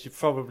stage, you're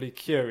probably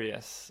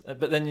curious.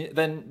 But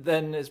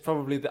then it's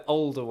probably the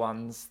older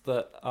ones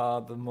that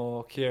are the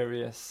more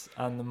curious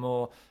and the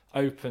more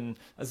open.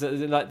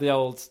 Like the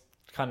old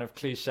kind of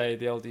cliche: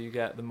 the older you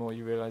get, the more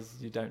you realise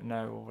you don't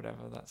know, or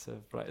whatever. That's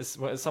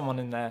it's someone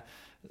in their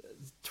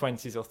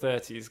 20s or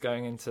 30s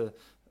going into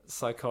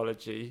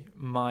psychology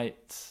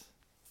might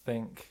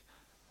think,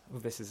 well,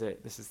 this is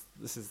it. This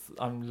is.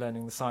 I'm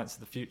learning the science of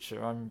the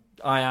future.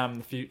 I am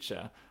the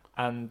future,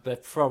 and they're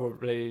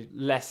probably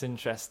less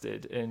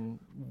interested in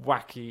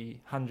wacky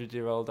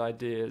 100-year-old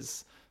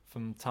ideas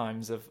from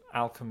times of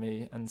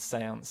alchemy and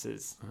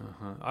seances.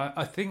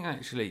 I think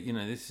actually,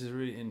 this is a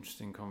really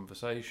interesting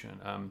conversation.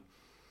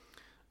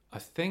 I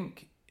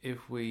think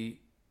if we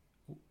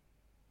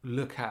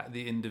look at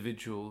the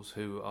individuals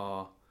who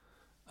are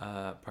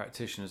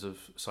practitioners of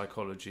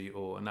psychology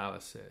or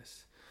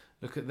analysis,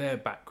 look at their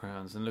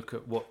backgrounds and look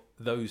at what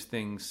those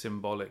things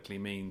symbolically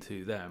mean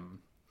to them.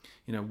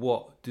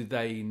 What do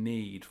they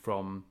need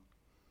from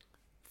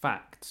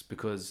facts?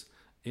 Because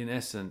in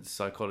essence,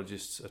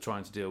 psychologists are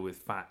trying to deal with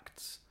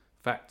facts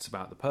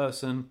about the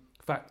person,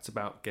 facts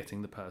about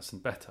getting the person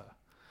better.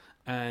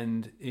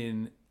 And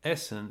in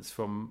essence,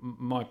 from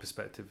my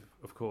perspective,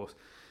 of course,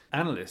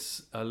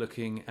 analysts are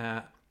looking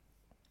at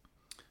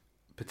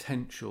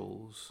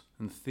potentials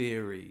and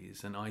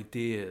theories and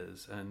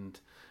ideas and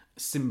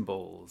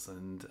symbols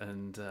and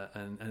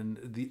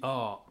the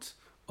art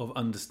of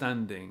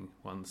understanding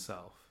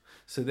oneself.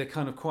 So they're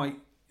kind of quite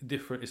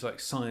different. It's like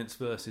science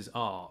versus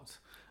art.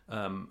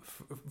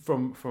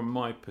 From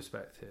my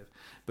perspective.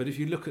 But if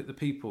you look at the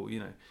people,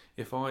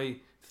 if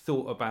I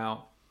thought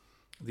about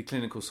the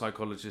clinical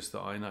psychologists that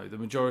I know, the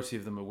majority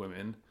of them are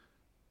women.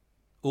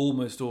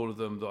 Almost all of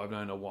them that I've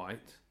known are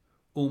white.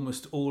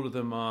 Almost all of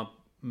them are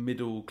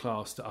middle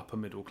class to upper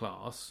middle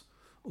class.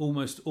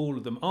 Almost all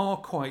of them are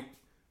quite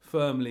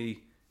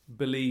firmly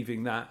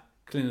believing that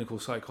clinical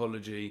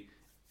psychology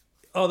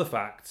are the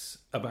facts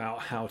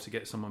about how to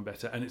get someone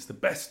better, and it's the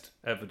best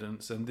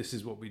evidence, and this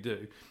is what we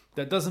do.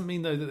 That doesn't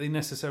mean, though, that they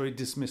necessarily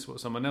dismiss what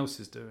someone else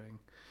is doing.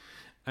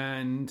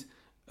 And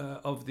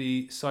of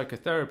the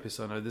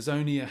psychotherapists I know, there's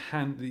only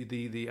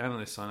the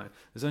analysts I know,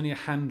 there's only a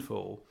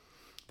handful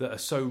that are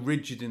so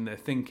rigid in their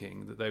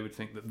thinking that they would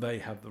think that they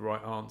have the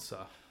right answer.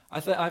 I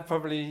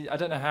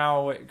don't know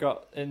how it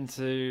got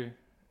into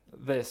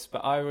this, but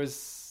I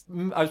was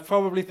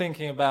probably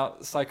thinking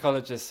about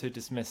psychologists who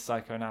dismiss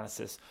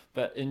psychoanalysis,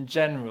 but in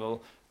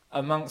general,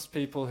 amongst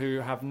people who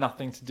have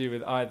nothing to do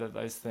with either of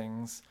those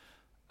things,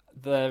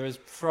 there is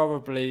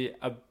probably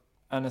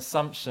an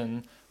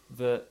assumption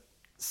that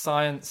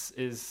science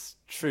is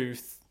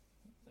truth,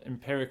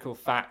 empirical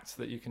fact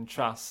that you can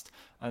trust,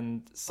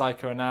 and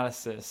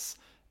psychoanalysis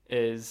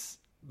is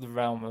the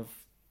realm of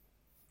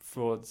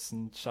frauds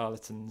and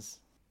charlatans.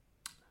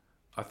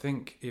 I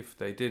think if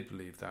they did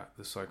believe that,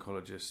 the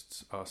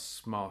psychologists are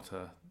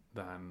smarter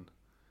than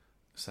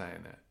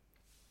saying it.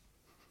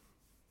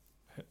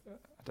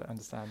 I don't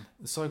understand.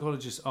 The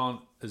psychologists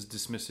aren't as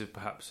dismissive,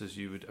 perhaps, as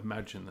you would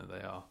imagine that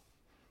they are.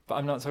 But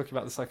I'm not talking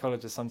about the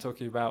psychologists, I'm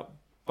talking about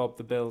Bob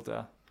the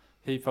Builder.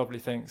 He probably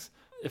thinks,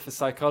 if a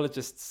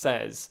psychologist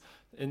says,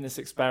 in this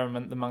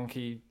experiment, the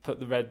monkey put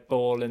the red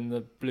ball in the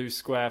blue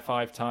square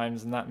 5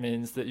 times, and that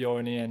means that you're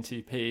an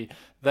ENTP,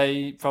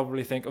 they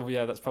probably think, oh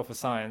yeah, that's proper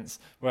science.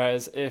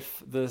 Whereas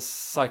if the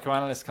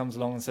psychoanalyst comes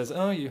along and says,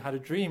 oh, you had a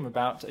dream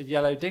about a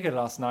yellow digger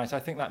last night, I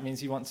think that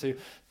means you want to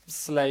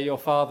slay your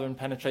father and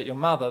penetrate your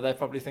mother, they're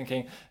probably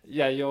thinking,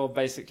 yeah, you're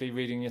basically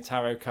reading your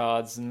tarot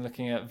cards and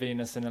looking at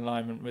Venus in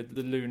alignment with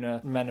the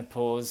lunar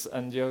menopause,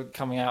 and you're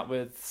coming out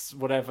with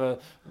whatever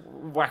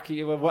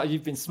wacky, what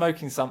you've been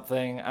smoking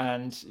something,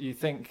 and you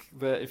think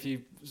that if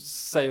you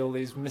say all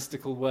these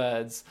mystical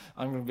words,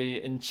 I'm going to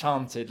be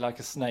enchanted like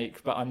a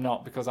snake, but I'm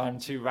not, because I'm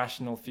too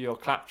rational for your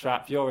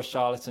claptrap. You're a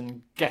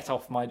charlatan. Get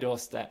off my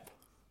doorstep.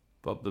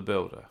 Bob the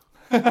Builder.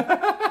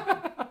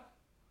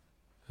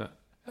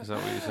 Is that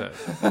what you said?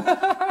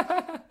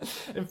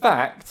 In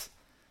fact,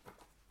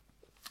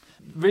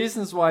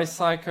 reasons why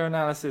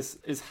psychoanalysis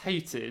is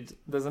hated,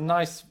 there's a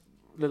nice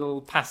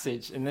little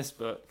passage in this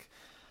book.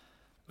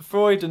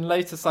 Freud and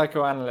later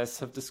psychoanalysts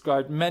have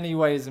described many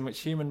ways in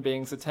which human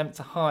beings attempt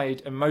to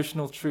hide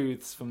emotional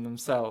truths from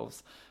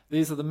themselves.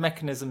 These are the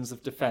mechanisms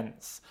of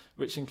defense,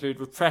 which include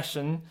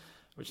repression,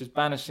 which is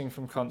banishing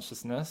from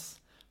consciousness,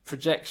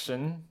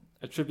 projection,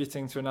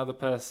 attributing to another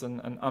person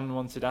an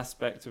unwanted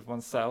aspect of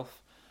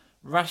oneself,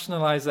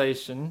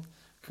 rationalization,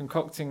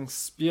 concocting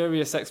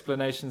spurious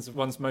explanations of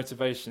one's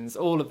motivations.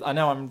 I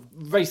know I'm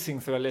racing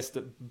through a list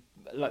of,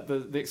 like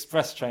the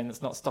express train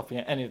that's not stopping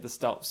at any of the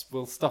stops.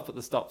 We'll stop at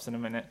the stops in a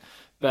minute.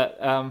 But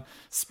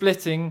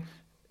splitting,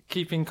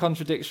 keeping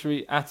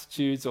contradictory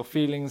attitudes or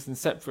feelings in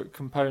separate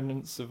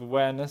components of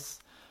awareness,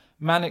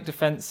 manic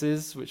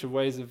defenses, which are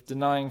ways of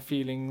denying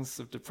feelings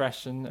of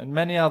depression, and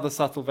many other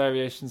subtle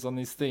variations on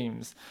these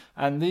themes.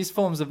 And these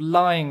forms of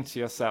lying to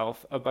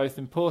yourself are both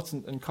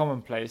important and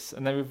commonplace,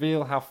 and they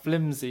reveal how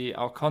flimsy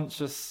our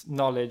conscious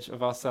knowledge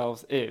of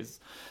ourselves is.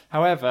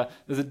 However,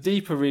 there's a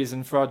deeper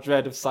reason for our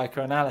dread of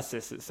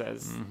psychoanalysis, it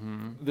says.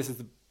 Mm-hmm. This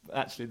is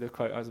actually the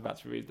quote I was about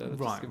to read.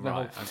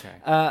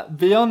 Okay.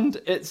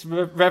 Beyond its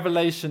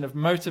revelation of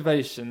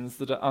motivations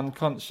that are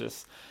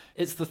unconscious,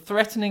 it's the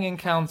threatening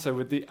encounter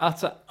with the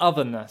utter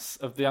otherness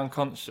of the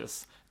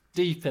unconscious,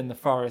 deep in the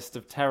forest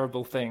of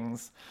terrible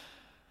things.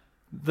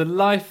 The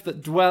life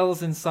that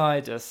dwells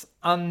inside us,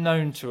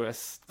 unknown to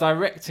us,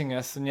 directing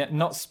us and yet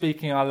not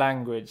speaking our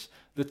language.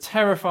 The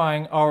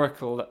terrifying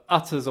oracle that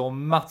utters or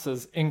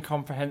mutters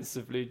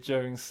incomprehensibly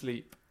during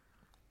sleep.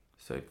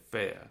 So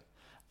fair.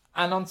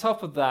 And on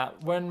top of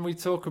that, when we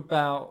talk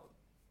about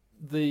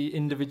the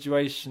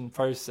individuation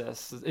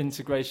process,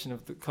 integration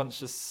of the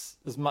conscious,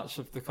 as much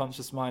of the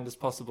conscious mind as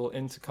possible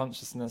into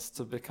consciousness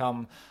to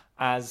become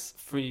as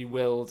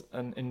free-willed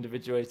and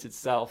individuated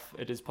self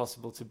it is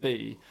possible to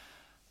be,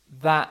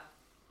 that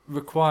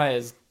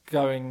requires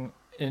going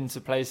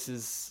into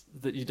places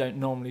that you don't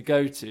normally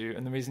go to.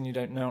 And the reason you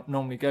don't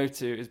normally go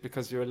to is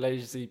because you're a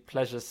lazy,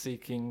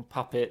 pleasure-seeking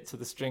puppet to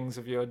the strings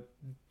of your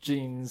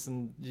genes,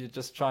 and you're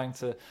just trying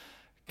to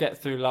get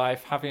through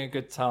life, having a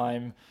good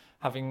time,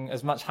 having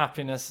as much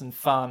happiness and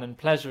fun and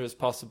pleasure as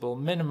possible,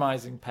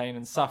 minimizing pain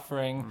and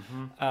suffering,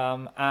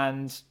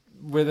 and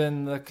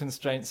within the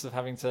constraints of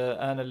having to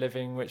earn a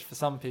living, which for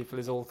some people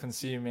is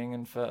all-consuming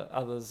and for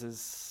others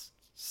is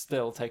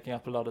still taking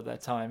up a lot of their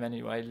time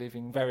anyway,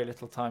 leaving very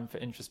little time for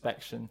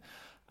introspection.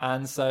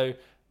 And so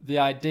the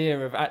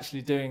idea of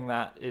actually doing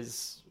that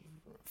is,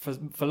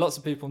 for lots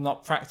of people,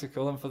 not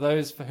practical, and for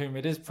those for whom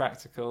it is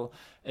practical,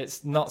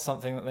 it's not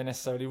something that they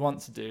necessarily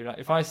want to do. Like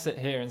if I sit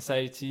here and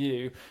say to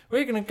you,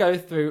 we're going to go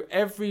through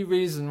every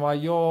reason why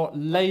you're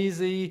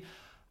lazy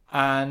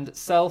and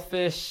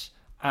selfish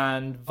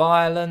and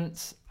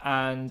violent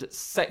and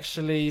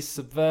sexually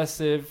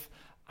subversive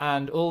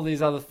and all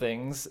these other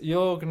things,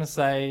 you're going to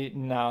say,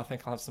 no, I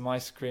think I'll have some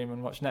ice cream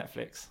and watch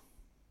Netflix.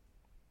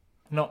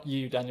 Not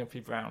you, Daniel P.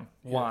 Brown.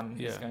 One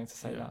is going to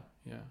say that.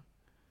 Yeah.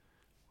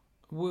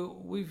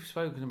 Well, we've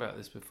spoken about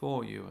this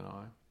before, you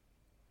and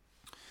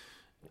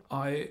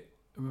I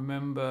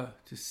remember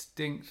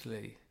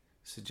distinctly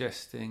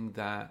suggesting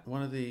that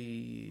one of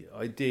the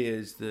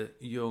ideas that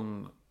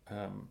Jung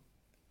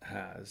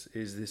has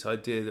is this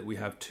idea that we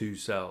have two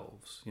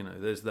selves. You know,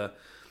 there's the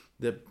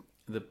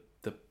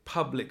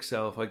public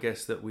self, I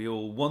guess, that we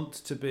all want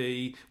to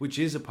be, which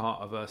is a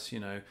part of us, you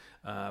know,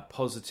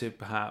 positive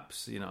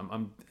perhaps, you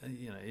know,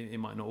 it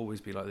might not always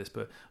be like this,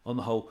 but on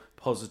the whole,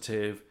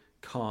 positive,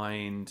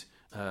 kind,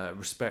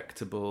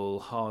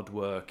 respectable,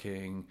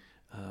 hardworking,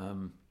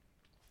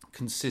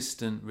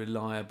 consistent,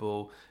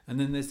 reliable. And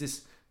then there's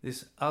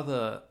this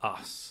other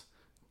us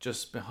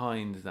just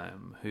behind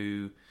them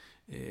who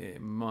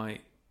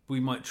we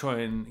might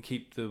try and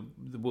keep the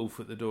wolf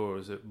at the door.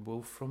 Is it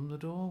wolf from the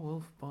door,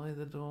 wolf by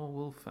the door,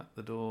 wolf at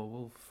the door,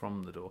 wolf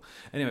from the door?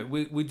 Anyway,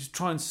 we just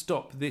try and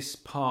stop this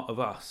part of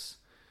us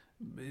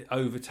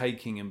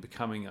overtaking and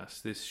becoming us,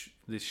 this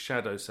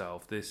shadow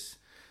self, this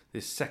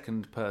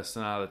second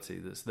personality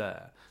that's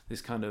there,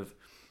 this kind of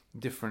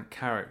different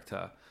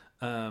character.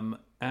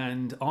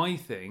 And I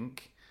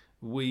think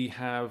we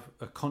have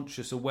a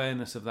conscious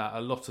awareness of that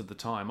a lot of the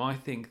time. I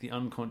think the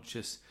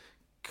unconscious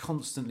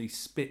constantly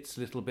spits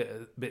little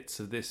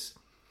bits of this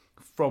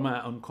from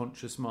our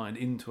unconscious mind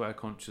into our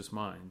conscious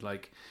mind,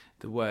 like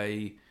the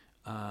way,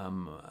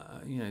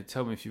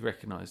 tell me if you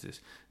recognise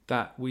this,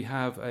 that we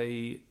have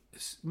a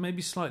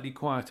maybe slightly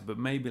quieter but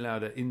maybe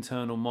louder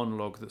internal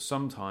monologue that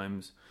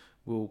sometimes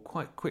will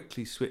quite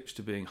quickly switch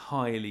to being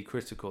highly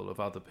critical of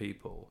other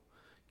people.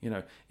 You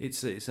know,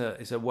 it's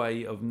a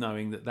way of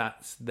knowing that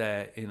that's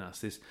there in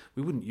us.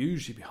 We wouldn't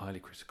usually be highly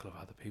critical of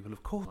other people,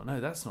 of course.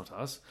 No, that's not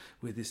us.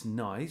 We're this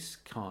nice,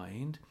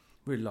 kind,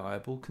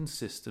 reliable,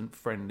 consistent,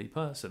 friendly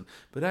person.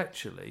 But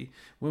actually,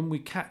 when we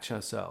catch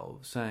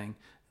ourselves saying,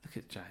 "Look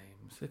at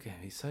James, look at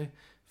him, he's so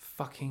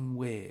fucking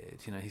weird.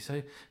 You know, he's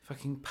so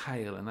fucking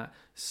pale, and that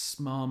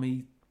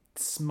smarmy,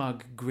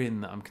 smug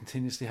grin that I'm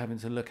continuously having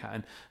to look at,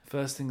 and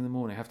first thing in the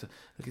morning I have to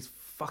look, it's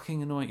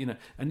fucking annoying, you know."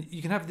 And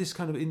you can have this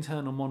kind of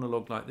internal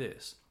monologue like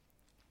this,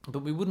 but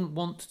we wouldn't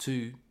want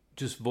to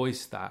just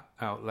voice that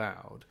out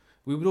loud.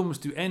 We would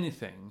almost do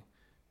anything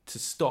to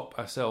stop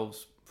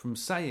ourselves from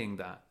saying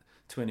that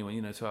to anyone,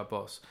 you know, to our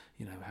boss.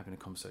 You know, we're having a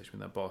conversation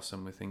with our boss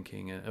and we're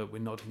thinking, we're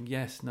nodding,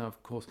 yes, no,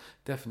 of course,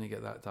 definitely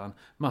get that done.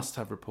 Must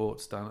have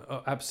reports done.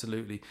 Oh,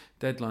 absolutely.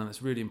 Deadline,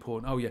 that's really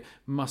important. Oh, yeah,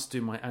 must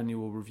do my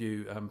annual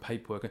review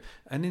paperwork.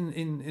 And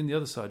in the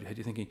other side of your head,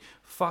 you're thinking,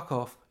 fuck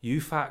off,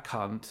 you fat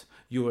cunt.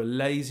 You're a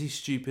lazy,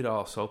 stupid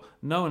arsehole.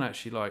 No one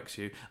actually likes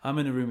you. I'm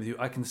in a room with you.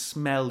 I can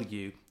smell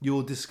you.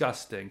 You're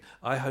disgusting.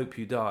 I hope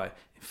you die.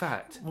 In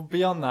fact... Well,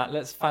 beyond that,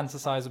 let's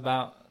fantasize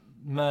about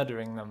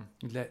murdering them.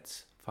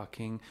 Let's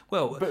fucking...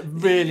 Well... But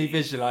really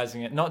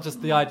visualizing it, not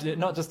just the idea,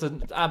 not just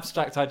an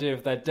abstract idea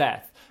of their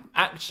death.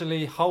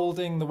 Actually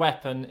holding the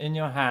weapon in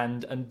your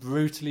hand and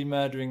brutally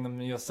murdering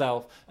them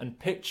yourself, and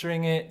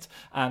picturing it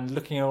and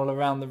looking all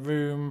around the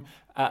room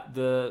at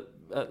the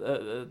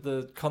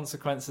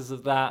consequences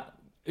of that,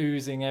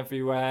 oozing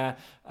everywhere,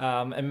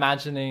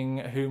 imagining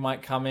who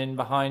might come in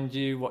behind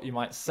you, what you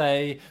might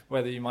say,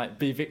 whether you might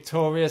be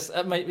victorious.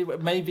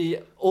 Maybe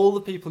all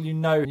the people you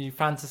know, you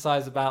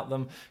fantasize about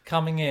them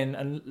coming in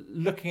and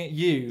looking at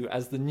you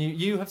as the new.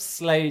 You have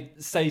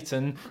slayed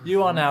Satan.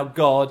 You are now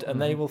God,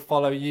 and they will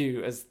follow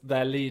you as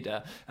their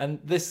leader. And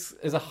this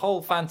is a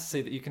whole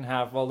fantasy that you can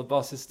have while the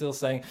boss is still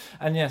saying.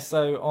 And yes,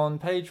 so on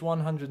page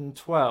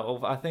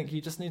 112, I think you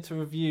just need to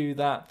review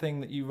that thing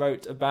that you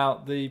wrote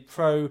about the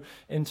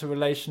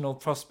pro-interrelational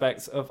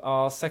prospects of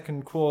our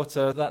second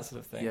quarter, that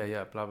sort of thing.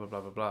 Yeah, blah, blah,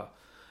 blah, blah, blah.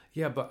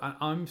 Yeah, but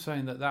I'm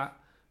saying that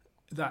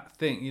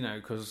thing, you know,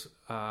 because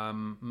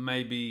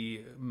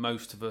maybe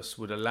most of us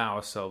would allow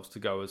ourselves to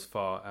go as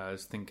far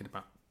as thinking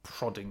about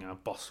prodding our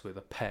boss with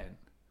a pen.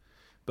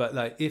 But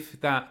like,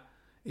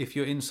 if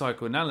you're in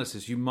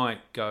psychoanalysis, you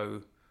might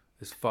go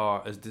as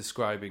far as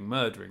describing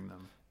murdering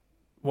them.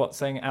 What,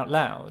 saying it out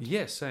loud?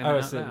 Yes, saying it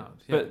out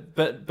loud. Yeah.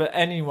 But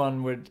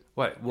anyone would.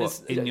 Wait,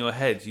 what? In your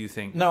head, you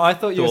think? No, I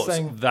thought you were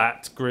saying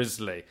that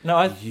grisly.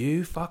 No,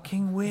 you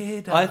fucking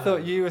weirdo. I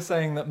thought you were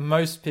saying that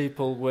most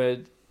people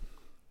would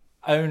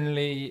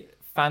only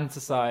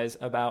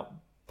fantasize about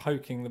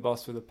poking the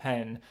boss with a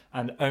pen,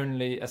 and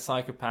only a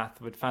psychopath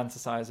would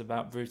fantasize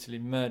about brutally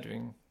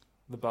murdering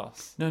the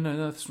boss. No,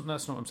 that's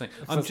not what I'm saying.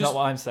 That's not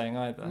what I'm saying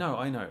either. No,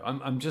 I know.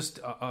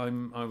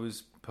 I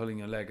was pulling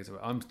your leg as well.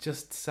 I'm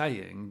just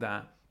saying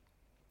that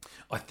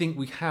I think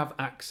we have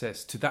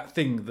access to that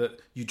thing that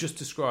you just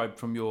described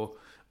from your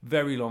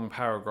very long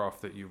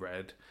paragraph that you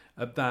read,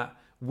 that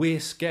we're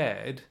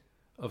scared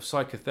of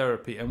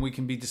psychotherapy and we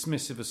can be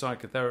dismissive of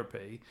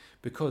psychotherapy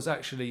because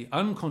actually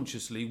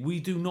unconsciously we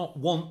do not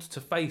want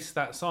to face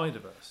that side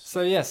of us.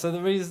 So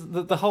the reason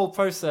that the whole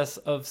process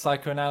of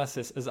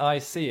psychoanalysis, as I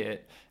see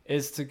it,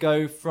 is to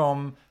go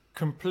from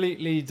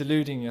completely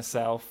deluding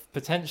yourself.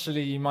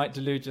 Potentially you might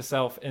delude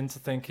yourself into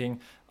thinking,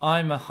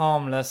 I'm a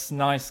harmless,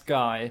 nice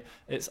guy.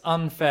 It's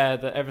unfair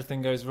that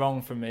everything goes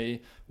wrong for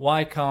me.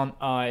 Why can't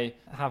I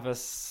have a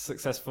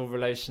successful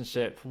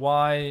relationship?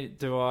 Why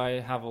do I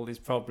have all these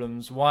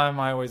problems? Why am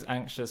I always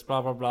anxious?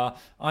 Blah, blah, blah.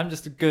 I'm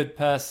just a good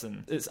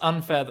person. It's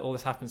unfair that all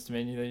this happens to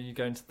me, and you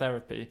go into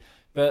therapy.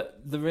 But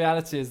the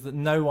reality is that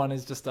no one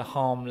is just a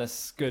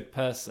harmless, good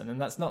person. And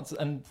that's not.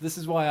 And this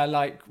is why I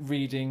like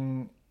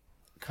reading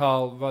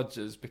Carl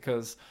Rogers,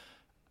 because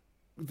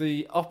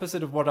the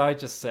opposite of what I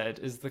just said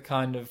is the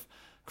kind of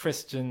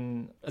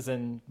Christian, as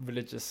in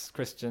religious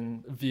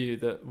Christian view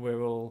that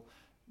we're all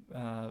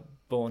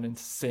born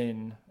into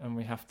sin and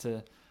we have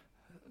to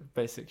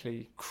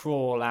basically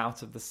crawl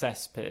out of the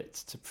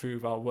cesspit to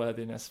prove our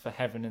worthiness for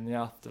heaven in the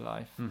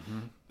afterlife. Mm-hmm.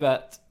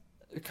 But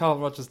Carl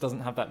Rogers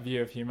doesn't have that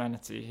view of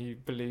humanity. He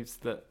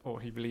believed that all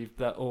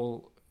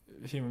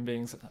human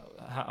beings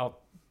are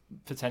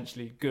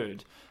potentially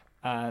good,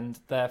 and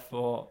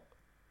therefore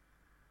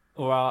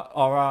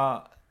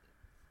are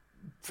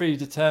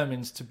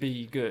predetermined to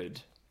be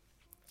good.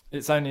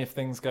 It's only if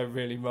things go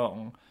really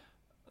wrong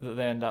that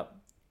they end up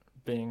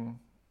being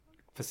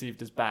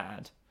perceived as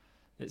bad.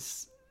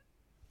 It's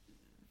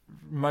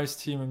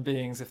most human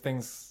beings, if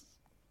things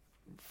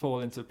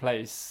fall into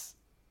place,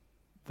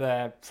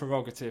 their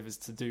prerogative is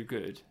to do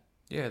good.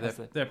 Yeah,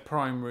 their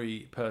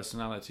primary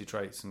personality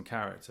traits and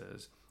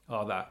characters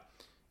are that,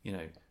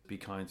 be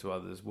kind to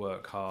others,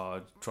 work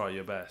hard, try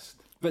your best.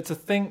 But to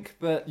think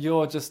that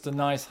you're just a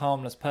nice,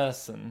 harmless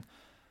person,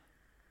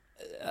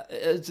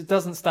 it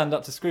doesn't stand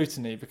up to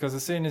scrutiny, because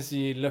as soon as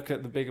you look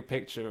at the bigger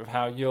picture of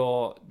how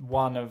you're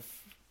one of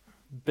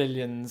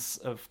billions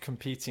of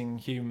competing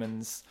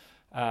humans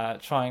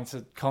trying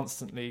to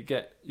constantly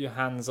get your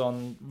hands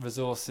on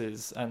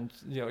resources, and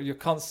you're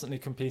constantly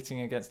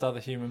competing against other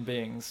human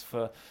beings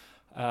for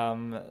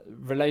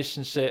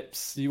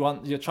relationships.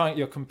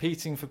 You're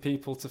competing for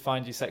people to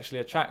find you sexually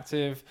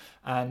attractive,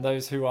 and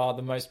those who are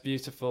the most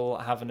beautiful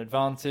have an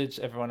advantage.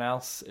 Everyone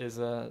else is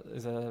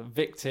a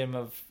victim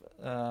of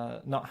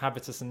not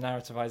habitus and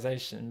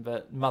narrativization,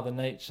 but Mother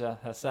Nature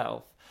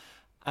herself.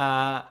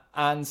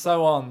 And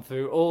so on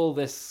through all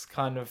this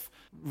kind of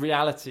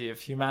reality of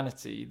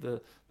humanity,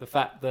 the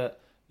fact that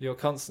you're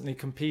constantly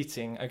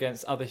competing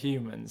against other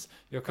humans,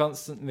 you're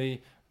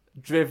constantly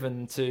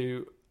driven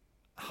to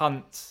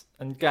hunt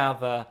and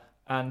gather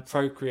and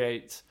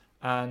procreate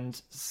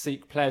and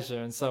seek pleasure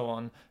and so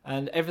on,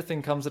 and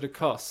everything comes at a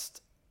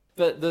cost.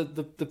 But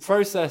the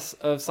process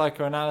of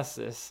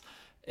psychoanalysis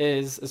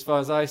is, as far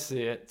as I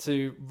see it,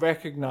 to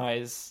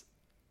recognize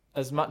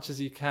as much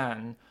as you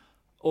can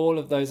all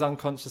of those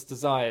unconscious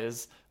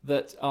desires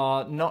that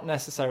are not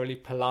necessarily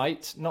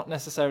polite, not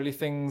necessarily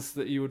things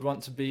that you would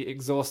want to be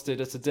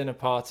exhausted at a dinner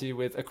party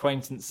with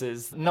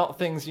acquaintances, not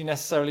things you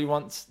necessarily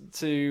want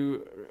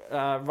to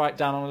write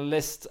down on a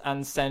list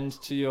and send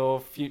to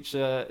your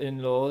future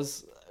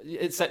in-laws,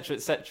 etc.,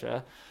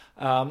 etc.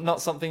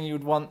 Not something you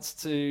would want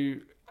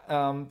to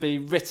be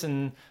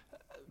written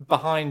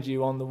behind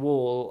you on the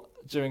wall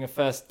during a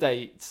first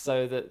date,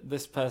 so that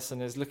this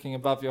person is looking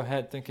above your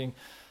head thinking,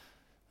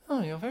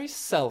 oh, you're very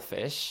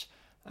selfish,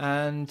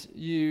 and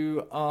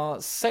you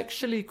are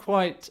sexually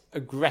quite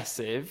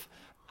aggressive,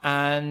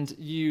 and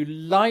you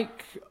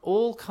like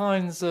all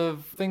kinds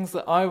of things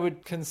that I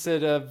would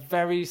consider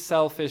very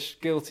selfish,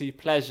 guilty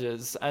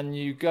pleasures, and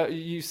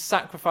you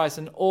sacrifice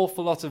an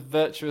awful lot of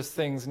virtuous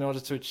things in order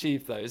to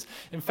achieve those.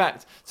 In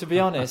fact, to be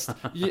honest,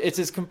 it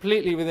is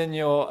completely within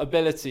your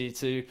ability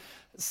to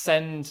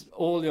send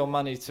all your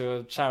money to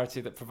a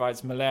charity that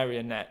provides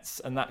malaria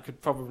nets, and that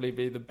could probably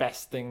be the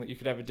best thing that you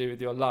could ever do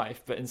with your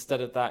life. But instead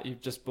of that,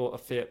 you've just bought a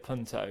Fiat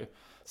Punto.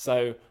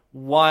 So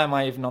why am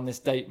I even on this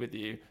date with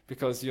you?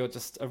 Because you're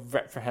just a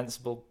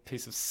reprehensible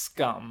piece of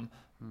scum.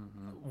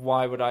 Mm-hmm.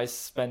 Why would I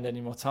spend any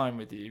more time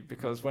with you?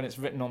 Because when it's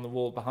written on the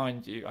wall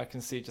behind you, I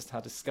can see just how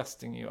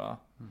disgusting you are.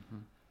 Mm-hmm.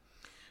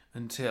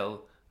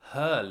 Until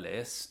her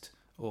list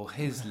or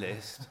his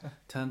list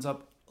turns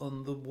up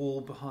on the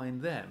wall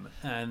behind them,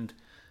 and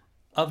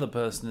other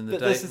person in the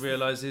date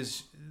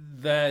realises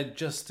they're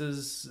just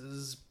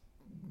as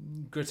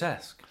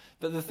grotesque.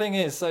 But the thing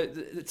is, so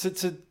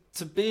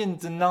to be in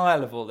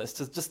denial of all this,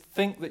 to just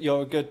think that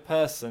you're a good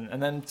person,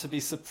 and then to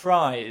be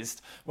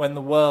surprised when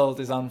the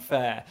world is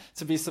unfair,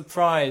 to be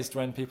surprised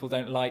when people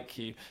don't like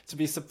you, to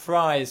be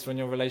surprised when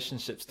your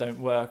relationships don't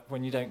work,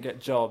 when you don't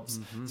get jobs,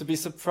 to be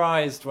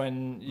surprised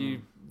when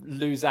you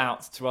lose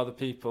out to other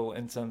people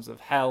in terms of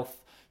health,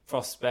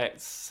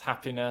 prospects,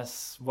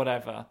 happiness,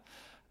 whatever,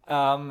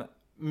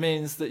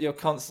 means that you're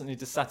constantly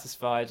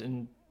dissatisfied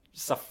and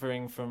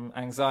suffering from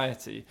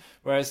anxiety.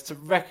 Whereas to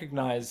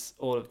recognize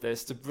all of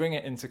this, to bring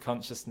it into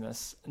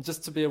consciousness, and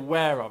just to be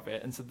aware of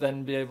it, and to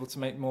then be able to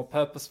make more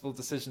purposeful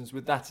decisions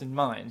with that in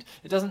mind,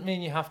 it doesn't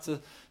mean you have to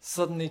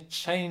suddenly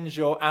change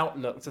your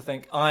outlook to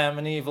think, I am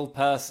an evil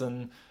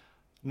person.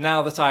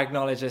 Now that I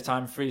acknowledge it,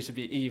 I'm free to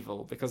be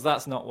evil, because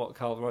that's not what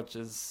Carl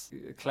Rogers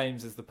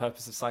claims is the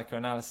purpose of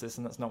psychoanalysis,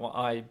 and that's not what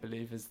I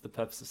believe is the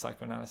purpose of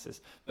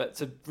psychoanalysis. But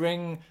to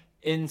bring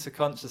into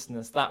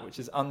consciousness that which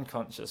is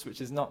unconscious, which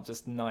is not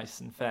just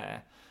nice and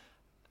fair,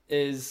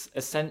 is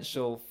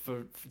essential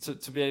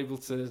to be able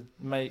to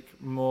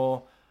make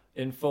more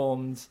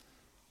informed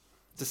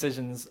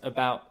decisions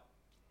about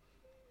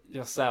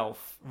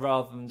yourself,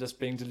 rather than just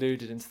being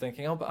deluded into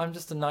thinking, oh, but I'm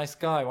just a nice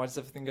guy, why does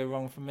everything go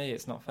wrong for me?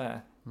 It's not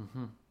fair.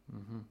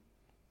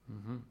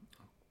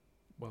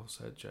 Well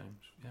said,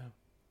 James.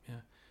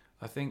 Yeah.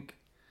 I think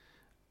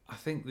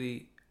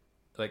the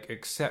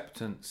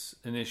acceptance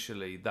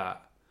initially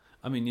that,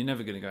 I mean, you're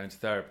never going to go into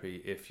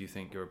therapy if you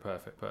think you're a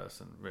perfect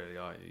person, really,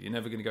 are you? You're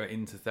never going to go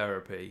into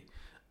therapy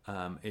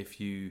if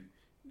you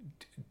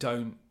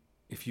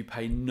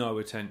pay no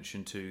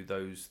attention to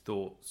those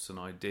thoughts and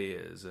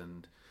ideas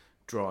and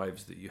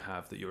drives that you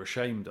have that you're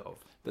ashamed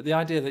of. But the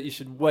idea that you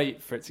should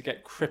wait for it to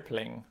get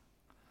crippling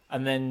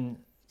and then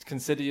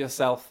consider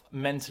yourself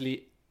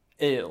mentally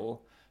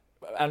ill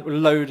and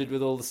loaded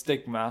with all the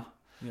stigma,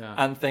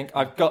 and think,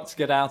 I've got to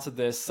get out of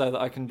this so that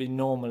I can be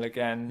normal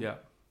again,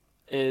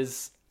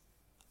 is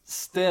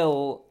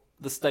still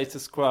the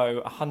status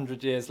quo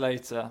 100 years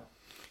later.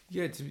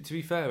 Yeah, to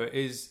be fair, it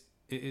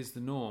is the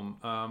norm.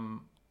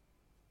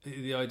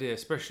 The idea,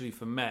 especially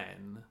for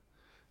men,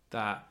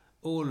 that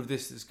all of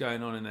this that's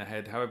going on in their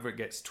head, however it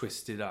gets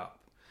twisted up,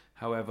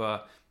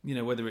 however,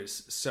 whether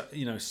it's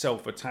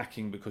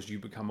self-attacking because you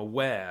become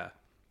aware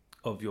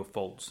of your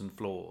faults and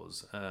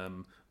flaws,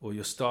 or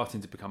you're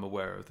starting to become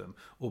aware of them,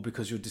 or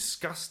because you're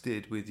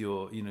disgusted with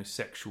your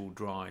sexual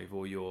drive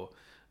or your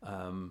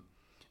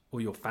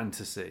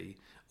fantasy,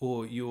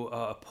 or you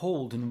are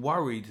appalled and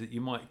worried that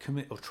you might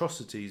commit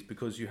atrocities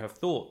because you have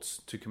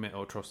thoughts to commit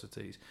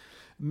atrocities.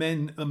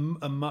 Men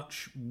are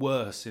much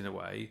worse in a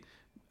way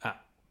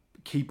at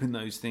keeping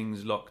those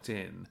things locked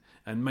in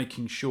and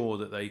making sure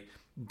that they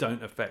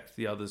don't affect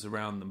the others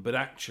around them. But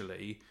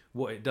actually,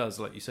 what it does,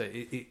 like you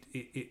say,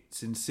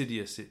 it's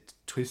insidious. It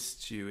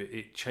twists you.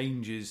 It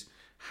changes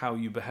how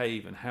you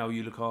behave and how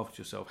you look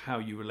after yourself, how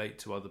you relate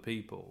to other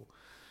people.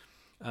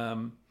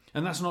 And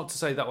that's not to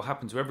say that will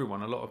happen to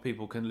everyone. A lot of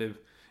people can live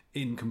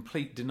in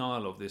complete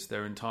denial of this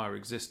their entire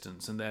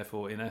existence, and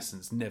therefore, in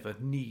essence, never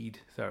need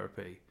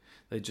therapy.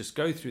 They just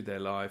go through their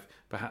life,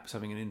 perhaps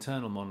having an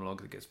internal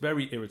monologue that gets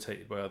very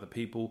irritated by other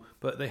people,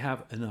 but they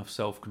have enough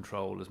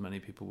self-control, as many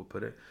people would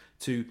put it,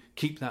 to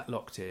keep that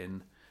locked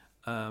in.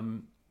 I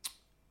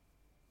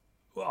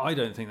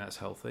don't think that's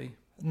healthy.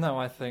 No,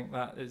 I think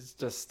that is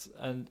just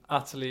an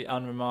utterly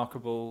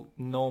unremarkable,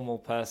 normal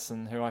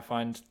person who I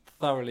find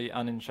thoroughly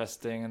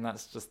uninteresting, and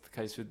that's just the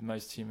case with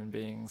most human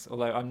beings.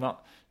 Although I'm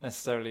not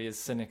necessarily as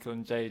cynical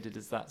and jaded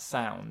as that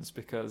sounds,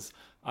 because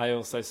I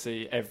also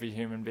see every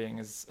human being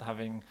as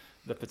having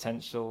the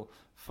potential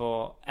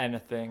for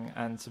anything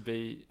and to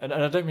be... And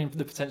I don't mean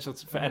the potential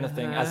for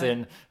anything as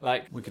in,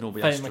 like... We can all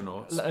be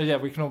astronauts. Yeah,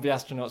 we can all be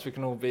astronauts. We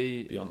can all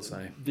be...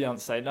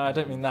 Beyonce. No, I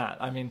don't mean that.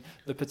 I mean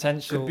the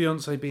potential... Could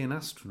Beyonce be an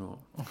astronaut?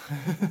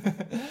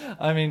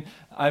 I mean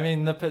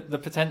the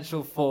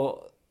potential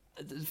for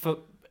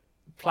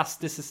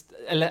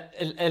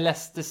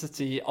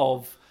elasticity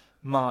of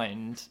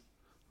mind,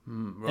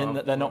 in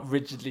that they're not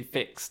rigidly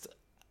fixed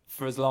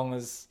for as long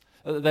as...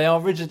 They are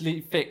rigidly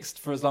fixed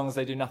for as long as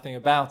they do nothing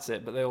about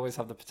it, but they always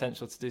have the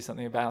potential to do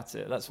something about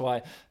it. That's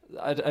why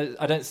I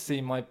don't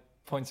see my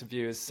point of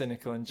view as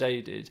cynical and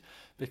jaded,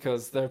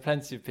 because there are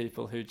plenty of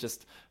people who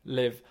just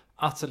live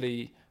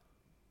utterly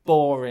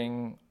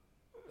boring,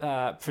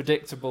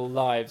 predictable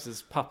lives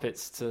as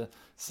puppets to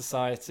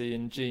society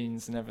and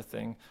genes and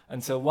everything,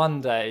 until one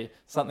day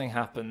something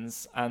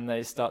happens and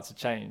they start to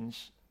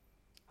change.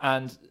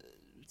 And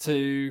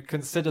to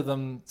consider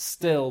them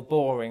still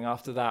boring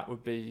after that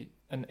would be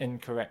an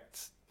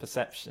incorrect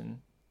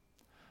perception.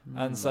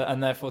 And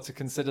therefore to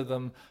consider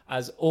them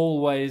as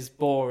always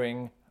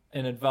boring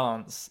in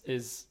advance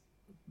is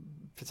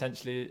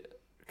potentially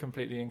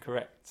completely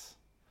incorrect.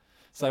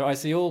 So I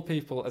see all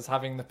people as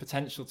having the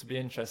potential to be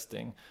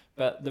interesting,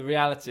 but the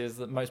reality is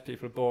that most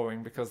people are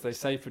boring because they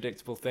say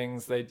predictable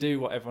things, they do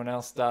what everyone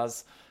else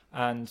does,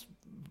 and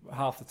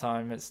half the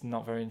time it's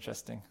not very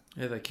interesting.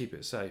 Yeah, they keep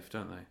it safe,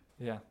 don't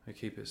they? Yeah. They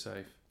keep it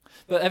safe.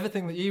 But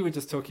everything that you were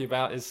just talking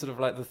about is sort of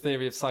like the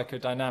theory of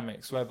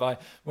psychodynamics, whereby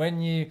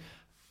when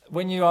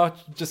you are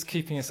just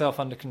keeping yourself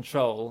under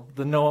control,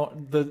 do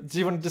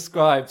you want to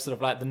describe sort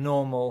of like the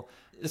normal,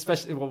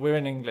 especially, well, we're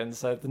in England,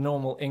 so the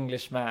normal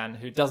English man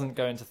who doesn't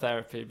go into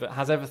therapy but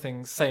has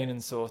everything sane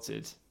and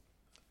sorted?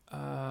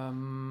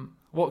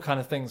 What kind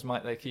of things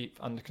might they keep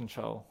under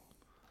control?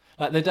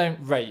 Like, they don't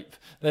rape,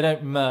 they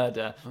don't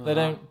murder,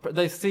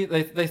 they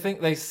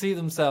think they see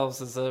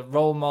themselves as a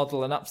role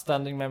model, an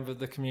upstanding member of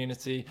the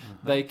community.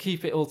 They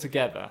keep it all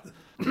together.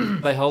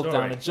 They hold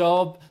down a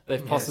job,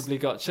 they've possibly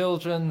got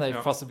children, they've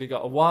possibly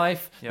got a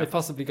wife, they've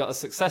possibly got a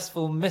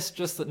successful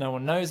mistress that no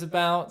one knows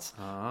about.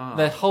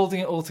 They're holding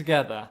it all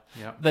together.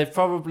 They've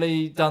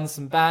probably done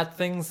some bad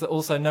things that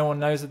also no one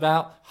knows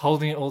about,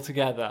 holding it all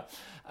together.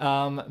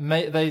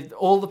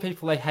 All the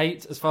people they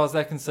hate, as far as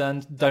they're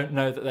concerned, don't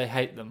know that they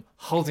hate them,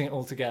 holding it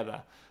all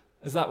together.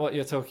 Is that what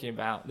you're talking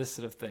about, this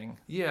sort of thing?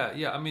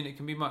 Yeah. I mean, it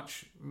can be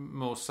much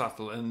more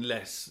subtle and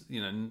less,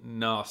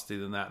 nasty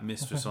than that.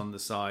 Mistress on the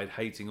side,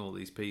 hating all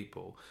these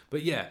people.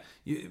 But yeah,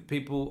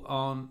 people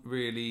aren't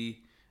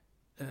really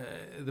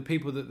the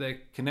people that they're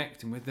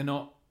connecting with. They're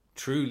not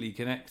truly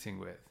connecting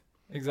with.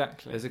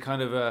 Exactly. There's a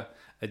kind of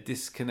a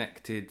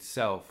disconnected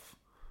self.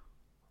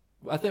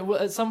 I think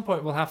at some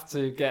point we'll have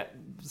to get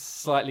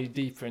slightly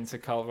deeper into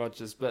Carl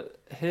Rogers, but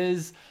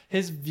his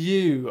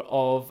view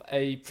of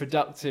a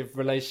productive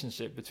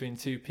relationship between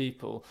two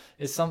people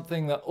is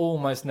something that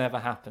almost never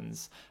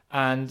happens.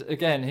 And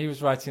again, he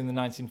was writing in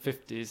the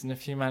 1950s, and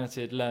if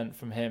humanity had learnt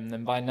from him,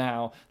 then by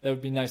now there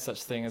would be no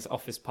such thing as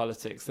office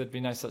politics. There'd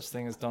be no such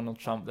thing as Donald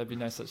Trump. There'd be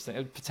no such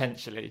thing,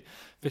 potentially,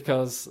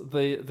 because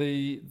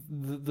the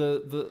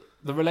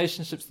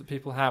relationships that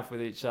people have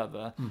with each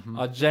other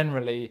are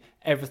generally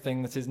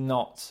everything that is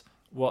not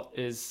what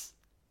is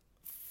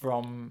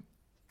from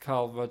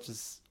Carl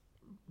Rogers'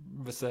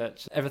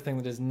 research. Everything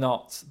that is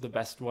not the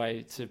best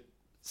way to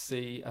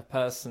see a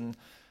person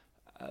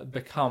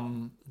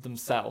become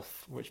themselves,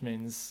 which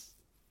means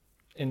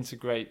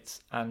integrate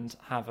and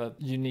have a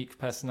unique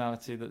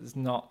personality that is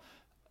not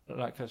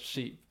like a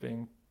sheep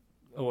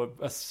or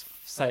a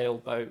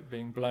sailboat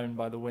being blown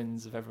by the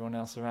winds of everyone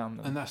else around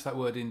them. And that's that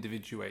word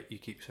individuate you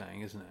keep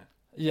saying, isn't it?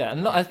 Yeah,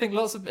 and I think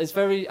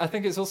I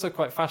think it's also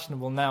quite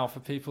fashionable now for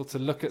people to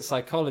look at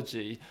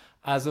psychology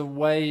as a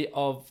way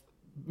of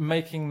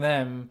making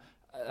them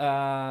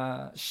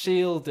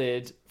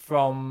shielded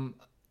from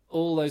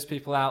all those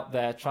people out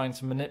there trying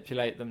to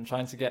manipulate them,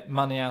 trying to get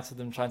money out of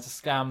them, trying to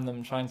scam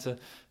them, trying to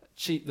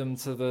cheat them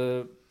to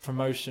the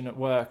promotion at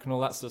work and all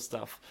that sort of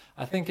stuff.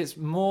 I think it's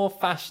more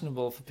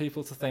fashionable for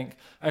people to think,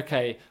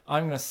 okay,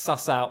 I'm going to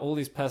suss out all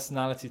these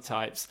personality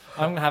types.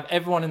 I'm going to have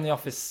everyone in the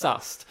office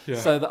sussed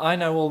so that I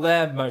know all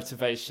their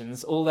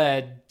motivations, all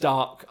their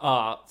dark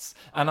arts,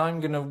 and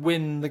I'm going to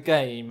win the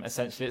game,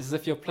 essentially. It's as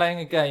if you're playing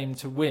a game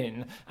to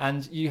win,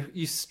 and you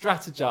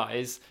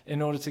strategize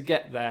in order to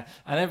get there.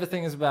 And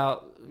everything is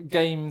about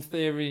game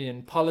theory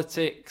and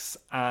politics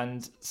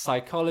and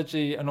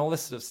psychology and all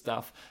this sort of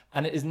stuff.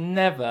 And it is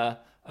never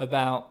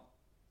about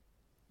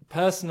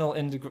personal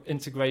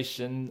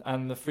integration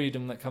and the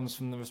freedom that comes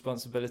from the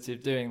responsibility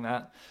of doing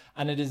that.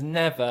 And it is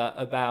never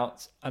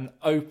about an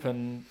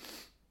open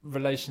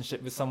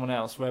relationship with someone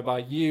else whereby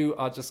you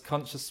are just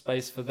conscious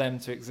space for them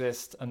to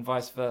exist and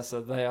vice versa.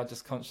 They are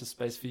just conscious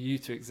space for you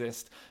to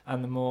exist.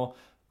 And the more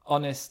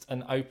honest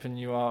and open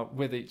you are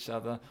with each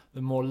other,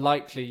 the more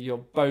likely you're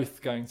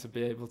both going to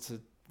be able to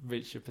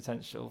reach your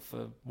potential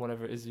for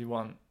whatever it is you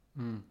want.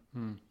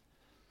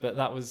 But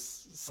that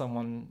was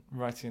someone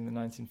writing in the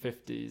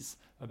 1950s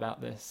about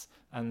this.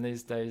 And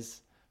these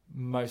days,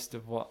 most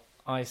of what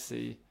I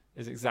see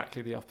is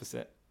exactly the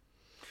opposite.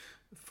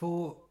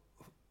 For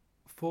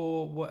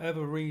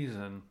whatever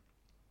reason,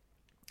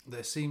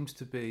 there seems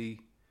to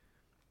be,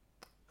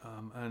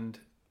 and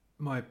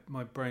my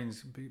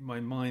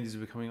mind is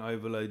becoming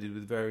overloaded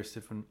with various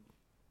different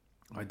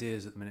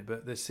ideas at the minute,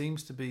 but there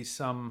seems to be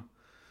some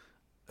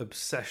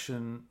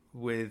obsession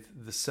with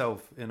the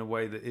self in a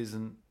way that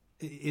isn't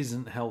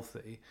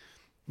healthy.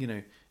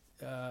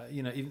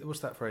 What's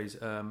that phrase?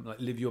 Like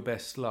live your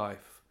best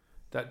life.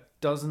 That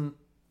doesn't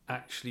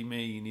actually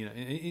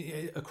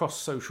mean, across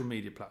social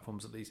media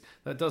platforms at least,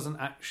 that doesn't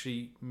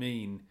actually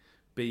mean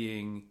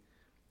being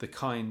the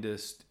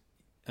kindest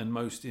and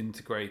most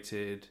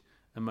integrated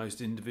and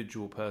most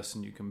individual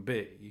person you can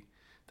be,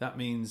 that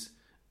means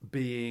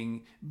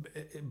buying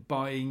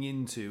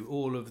into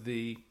all of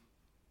the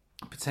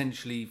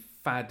potentially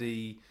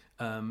faddy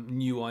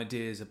new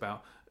ideas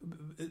about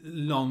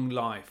long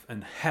life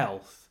and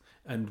health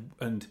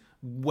and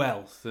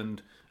wealth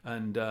and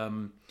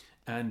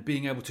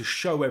being able to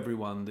show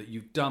everyone that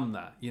you've done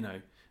that,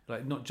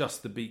 like not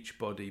just the beach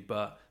body,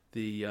 but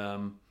the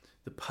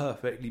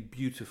perfectly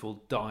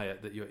beautiful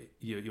diet that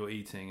you're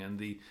eating, and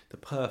the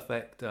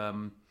perfect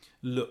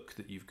look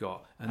that you've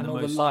got, and all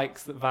the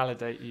likes that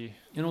validate you,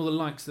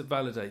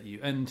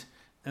 and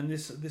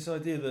this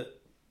idea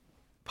that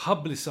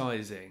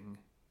publicizing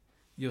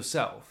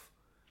yourself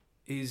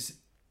is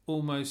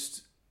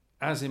almost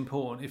as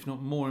important, if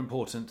not more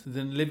important,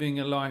 than living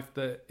a life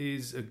that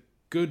is a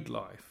good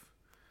life.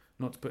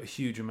 Not to put a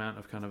huge amount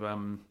of kind of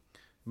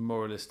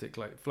moralistic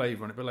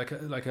flavour on it, but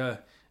like an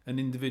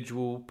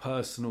individual,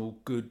 personal,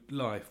 good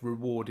life,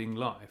 rewarding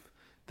life.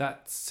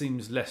 That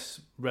seems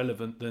less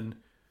relevant than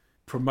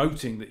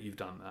promoting that you've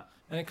done that.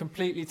 And it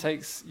completely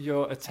takes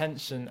your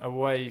attention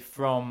away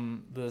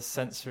from the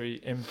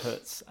sensory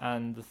inputs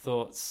and the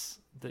thoughts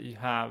that you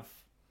have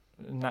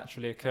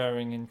naturally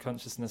occurring in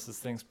consciousness as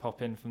things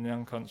pop in from the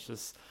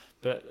unconscious,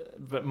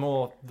 but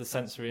more the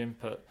sensory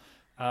input.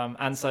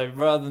 And so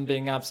rather than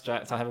being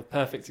abstract, I have a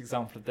perfect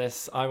example of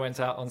this. I went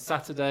out on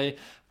Saturday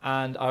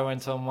and I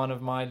went on one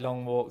of my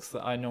long walks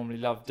that I normally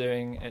love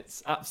doing.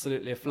 It's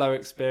absolutely a flow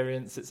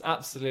experience. It's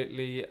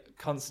absolutely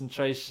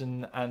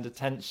concentration and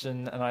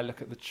attention. And I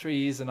look at the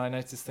trees and I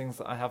notice things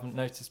that I haven't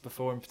noticed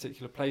before in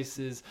particular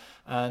places.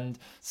 And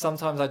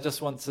sometimes I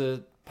just want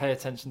to pay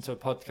attention to a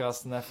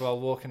podcast, and therefore I'll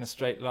walk in a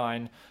straight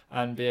line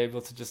and be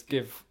able to just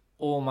give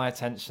all my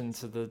attention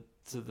to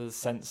the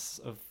sense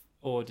of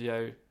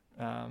audio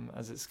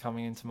as it's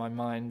coming into my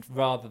mind,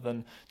 rather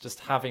than just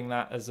having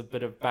that as a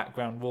bit of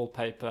background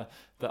wallpaper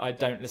that I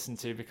don't listen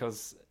to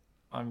because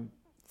I'm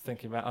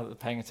thinking about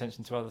paying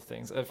attention to other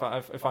things. If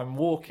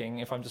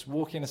I'm just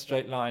walking a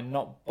straight line,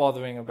 not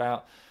bothering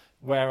about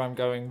where I'm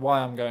going,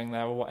 why I'm going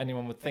there, or what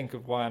anyone would think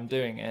of why I'm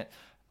doing it,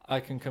 I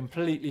can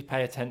completely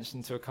pay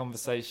attention to a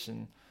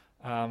conversation.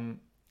 And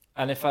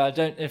if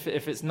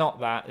it's not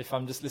that, if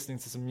I'm just listening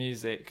to some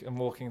music and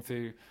walking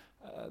through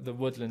the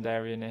woodland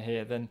area near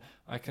here, then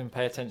I can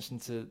pay attention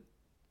to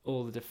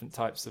all the different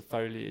types of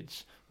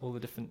foliage, all the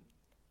different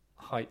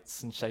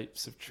heights and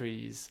shapes of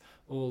trees,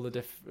 all the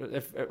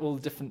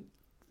different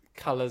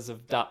colours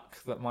of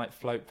duck that might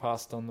float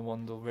past on the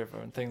Wandle River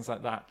and things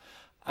like that.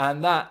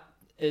 And that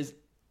is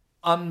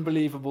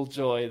unbelievable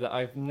joy that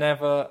I've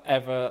never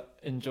ever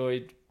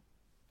enjoyed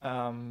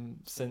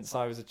since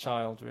I was a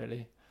child,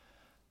 really.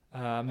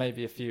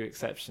 Maybe a few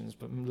exceptions,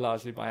 but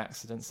largely by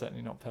accident,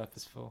 certainly not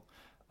purposeful.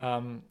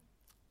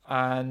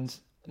 And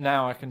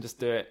now I can just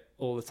do it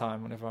all the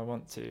time whenever I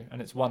want to,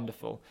 and it's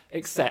wonderful.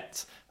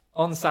 Except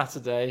on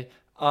Saturday,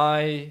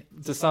 I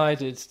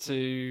decided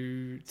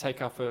to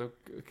take up I'm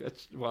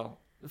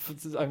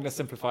going to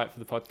simplify it for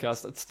the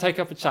podcast, to take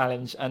up a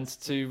challenge and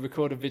to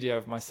record a video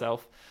of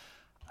myself.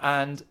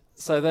 And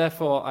so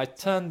therefore I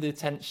turned the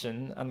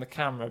attention and the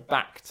camera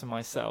back to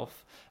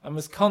myself and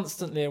was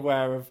constantly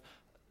aware of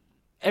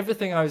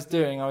everything I was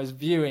doing. I was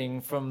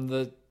viewing from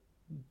the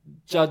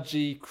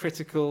judgy,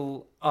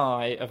 critical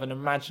eye of an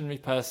imaginary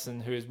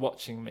person who is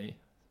watching me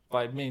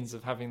by means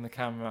of having the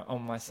camera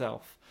on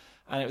myself.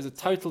 And it was a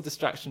total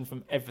distraction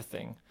from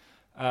everything.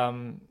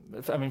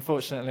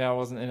 Fortunately, I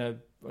wasn't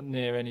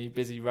near any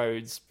busy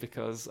roads,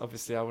 because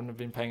obviously I wouldn't have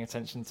been paying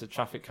attention to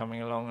traffic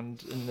coming along.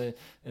 And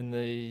in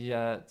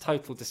the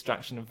total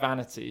distraction of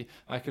vanity,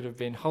 I could have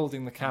been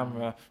holding the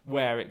camera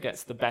where it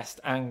gets the best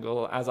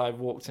angle as I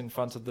walked in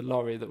front of the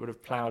lorry that would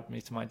have ploughed me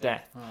to my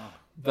death. Oh.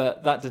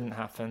 But that didn't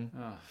happen.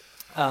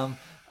 Oh.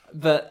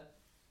 But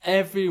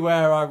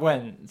everywhere I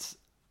went,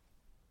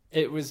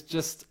 it was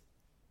just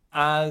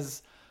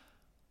as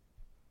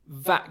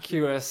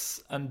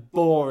vacuous and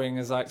boring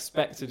as I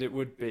expected it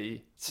would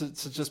be,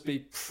 to just be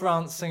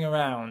prancing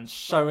around,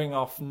 showing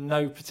off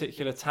no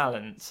particular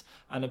talent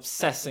and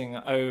obsessing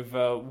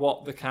over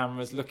what the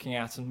camera's looking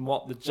at and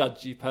what the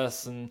judgy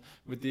person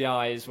with the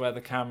eyes where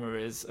the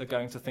camera is are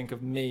going to think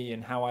of me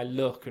and how I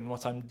look and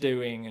what I'm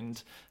doing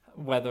and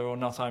whether or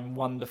not I'm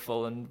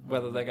wonderful and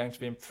whether they're going to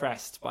be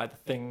impressed by the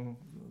thing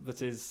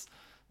that is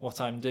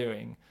what I'm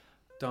doing.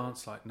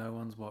 Dance like no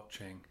one's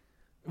watching.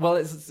 Well,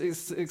 it's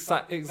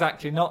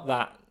exactly not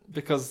that,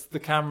 because the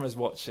camera's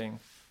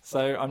watching.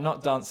 So I'm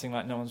not dancing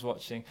like no one's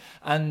watching.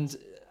 And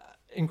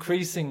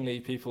increasingly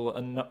people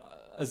are not,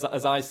 as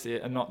I see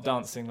it, are not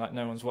dancing like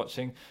no one's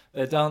watching.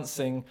 They're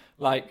dancing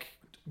like...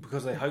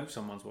 Because they hope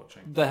someone's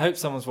watching. They hope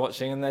someone's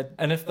watching,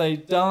 and if they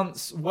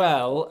dance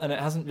well and it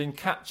hasn't been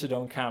captured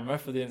on camera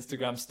for the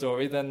Instagram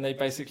story, then they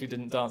basically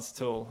didn't dance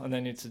at all, and they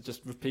need to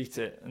just repeat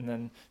it, and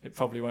then it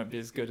probably won't be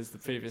as good as the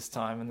previous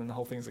time, and then the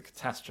whole thing's a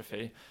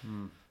catastrophe.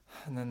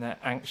 And then they're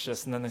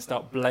anxious, and then they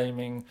start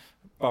blaming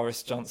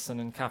Boris Johnson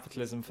and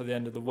capitalism for the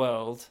end of the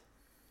world.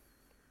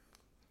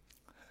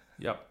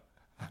 Yep.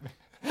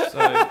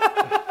 So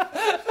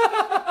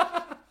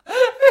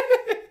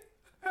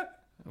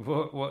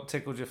What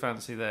tickled your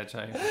fancy there,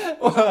 James?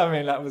 Well, I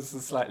mean, that was a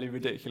slightly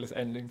ridiculous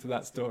ending to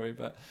that story,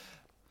 but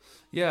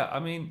Yeah, I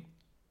mean,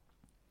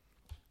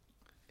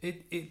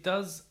 it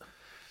does.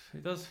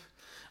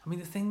 I mean,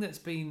 the thing that's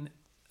been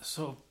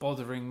sort of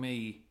bothering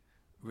me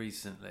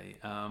recently,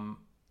 and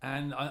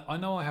I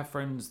know I have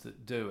friends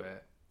that do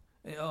it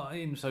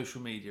in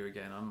social media.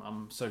 Again,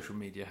 I'm social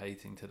media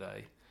hating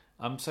today.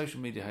 I'm social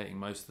media hating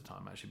most of the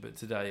time, actually, but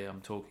today I'm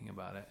talking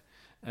about it,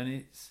 and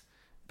it's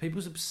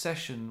people's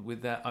obsession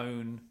with their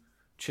own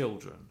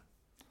children,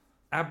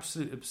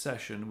 absolute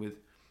obsession with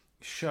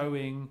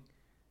showing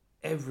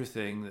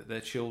everything that their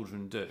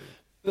children do.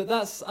 But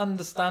that's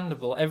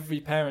understandable. Every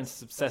parent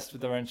is obsessed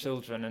with their own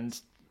children and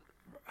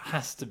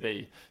has to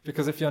be.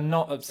 Because if you're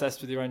not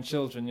obsessed with your own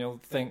children,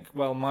 you'll think,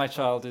 well, my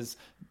child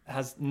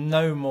has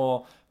no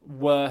more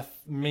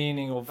worth,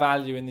 meaning or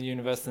value in the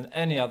universe than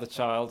any other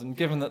child. And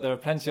given that there are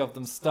plenty of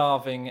them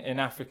starving in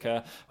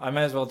Africa, I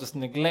may as well just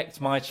neglect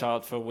my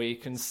child for a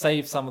week and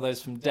save some of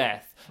those from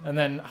death. And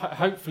then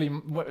hopefully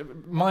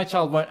my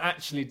child won't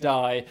actually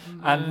die.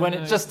 And when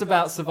it just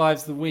about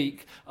survives the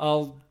week,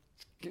 I'll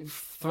give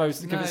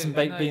it some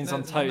baked beans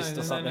on toast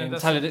or something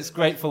and tell it it's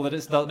grateful that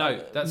it's not.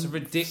 No, that's a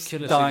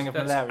ridiculous. Dying of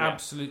that's malaria.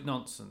 Absolute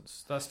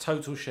nonsense. That's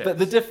total shit. But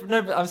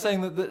but I'm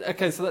saying that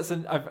okay, so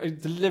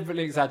I've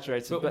deliberately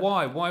exaggerated. But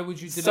why? Why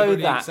would you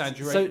deliberately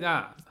exaggerate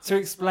that? To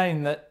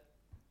explain that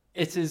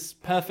it is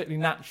perfectly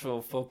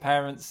natural for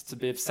parents to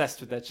be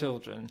obsessed with their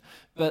children,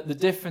 but the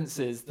difference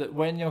is that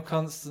when you're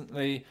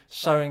constantly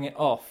showing it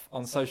off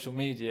on social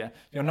media,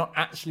 you're not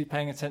actually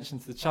paying attention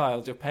to the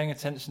child, you're paying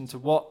attention to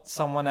what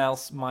someone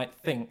else might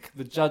think,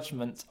 the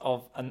judgment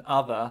of an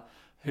other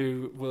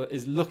who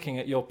is looking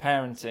at your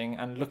parenting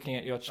and looking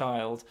at your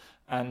child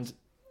and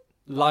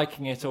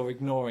liking it or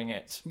ignoring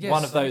it. Yes.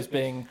 One of those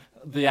being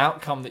the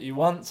outcome that you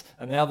want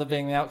and the other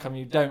being the outcome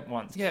you don't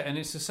want. Yeah, and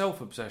it's a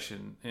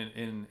self-obsession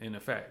in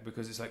effect,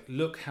 because it's like,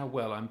 look how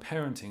well I'm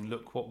parenting,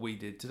 look what we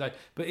did today.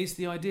 But it's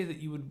the idea that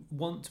you would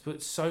want to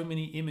put so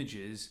many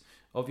images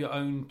of your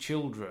own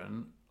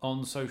children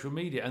on social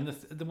media, and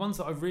the ones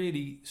that I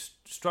really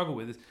struggle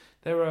with is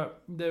there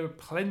are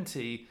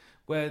plenty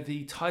where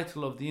the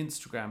title of the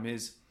Instagram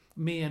is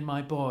me and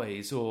my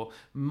boys, or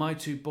my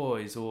two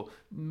boys, or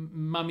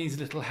mummy's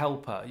little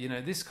helper,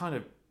 this kind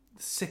of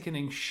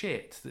sickening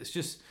shit that's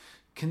just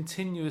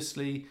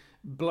continuously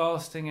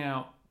blasting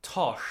out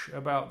tosh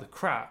about the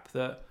crap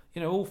that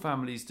all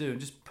families do, and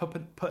just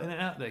putting it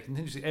out there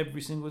continuously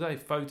every single day,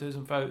 photos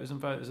and photos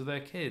and photos of their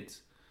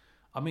kids.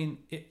 I mean,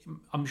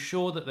 I'm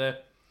sure that they're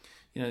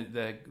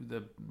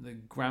the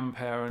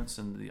grandparents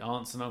and the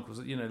aunts and uncles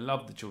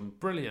love the children.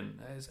 Brilliant,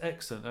 it's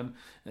excellent,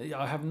 and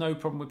I have no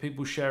problem with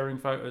people sharing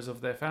photos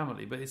of their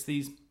family. But it's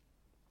these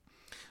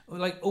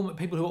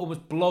people who are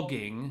almost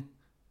blogging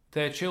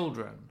their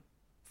children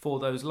for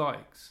those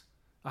likes.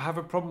 I have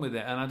a problem with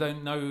it, and I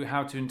don't know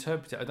how to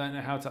interpret it. I don't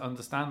know how to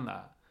understand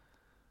that.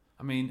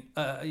 I mean,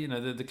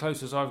 the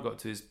closest I've got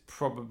to is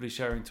probably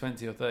sharing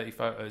 20 or 30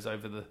 photos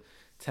over the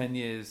 10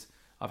 years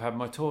I've had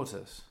my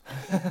tortoise.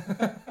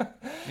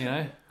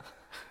 A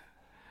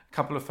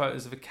couple of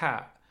photos of a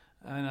cat,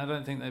 and I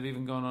don't think they've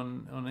even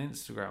gone on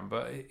Instagram.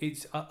 But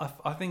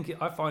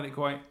I find it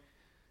quite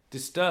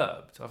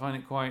disturbed. I find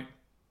it quite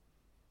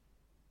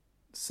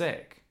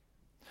sick.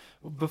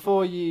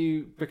 Before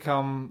you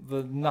become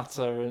the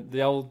nutter,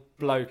 the old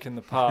bloke in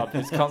the pub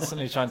who's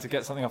constantly trying to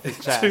get something off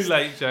his chest. Too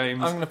late,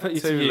 James. I'm going to put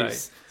you to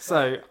use.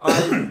 So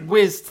I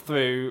whizzed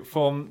through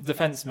from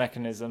defence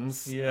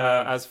mechanisms,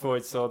 as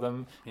Freud saw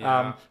them.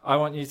 Yeah. I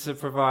want you to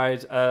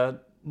provide a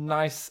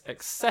nice,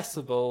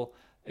 accessible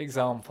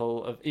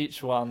example of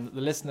each one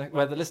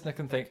where the listener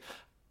can think,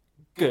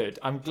 good,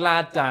 I'm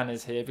glad Dan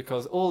is here,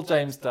 because all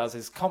James does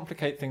is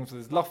complicate things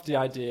with his lofty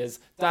ideas.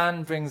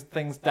 Dan brings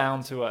things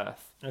down to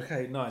earth.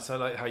 Okay, nice. I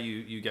like how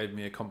you gave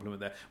me a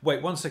compliment there.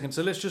 Wait 1 second.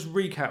 So let's just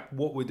recap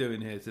what we're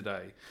doing here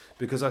today,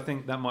 because I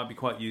think that might be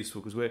quite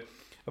useful, because we're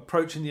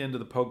approaching the end of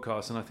the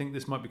podcast, and I think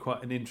this might be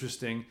quite an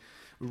interesting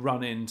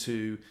run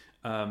into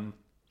the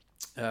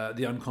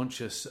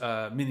Unconscious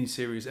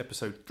mini-series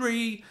episode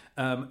 3,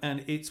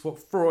 and it's what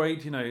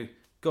Freud,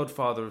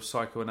 godfather of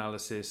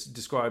psychoanalysis,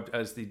 described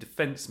as the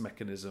defense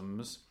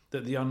mechanisms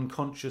that the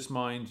unconscious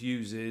mind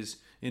uses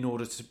in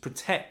order to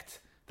protect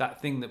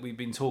that thing that we've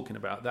been talking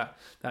about,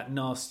 that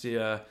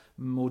nastier,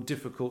 more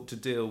difficult to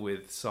deal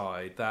with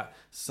side, that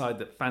side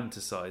that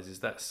fantasizes,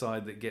 that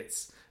side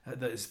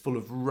that is full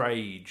of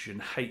rage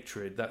and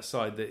hatred, that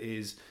side that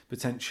is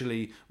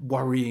potentially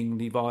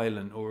worryingly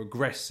violent or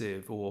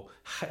aggressive or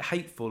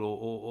hateful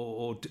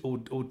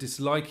or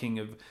disliking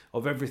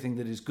of everything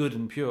that is good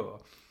and pure.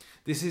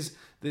 This is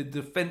the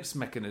defense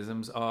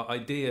mechanisms are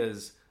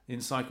ideas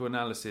in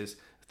psychoanalysis,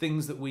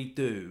 things that we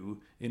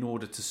do in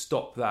order to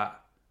stop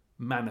that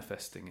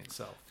manifesting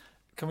itself.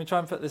 Can we try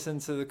and put this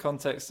into the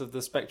context of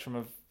the spectrum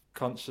of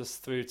conscious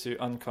through to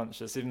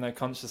unconscious? Even though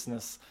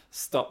consciousness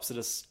stops at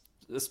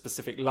a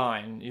specific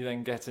line, you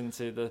then get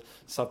into the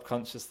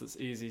subconscious that's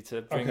easy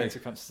to bring into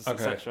consciousness,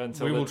 etc.,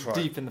 until we're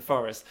deep in the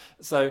forest.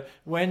 So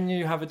when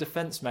you have a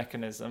defense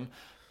mechanism,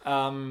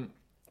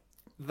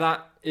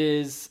 that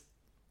is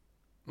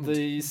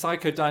the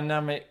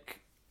psychodynamic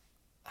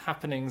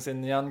happenings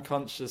in the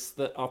unconscious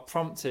that are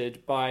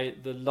prompted by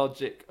the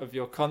logic of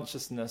your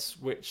consciousness,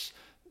 which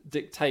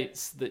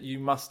dictates that you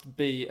must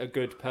be a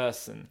good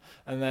person.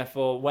 And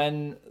therefore,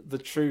 when the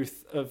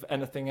truth of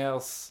anything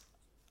else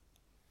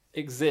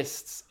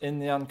exists in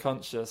the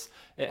unconscious,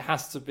 it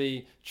has to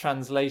be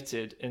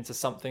translated into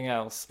something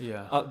else.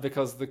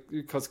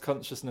 Because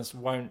consciousness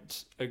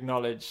won't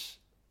acknowledge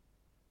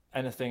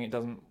anything it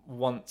doesn't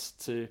want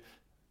to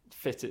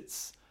fit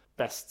its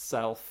best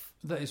self.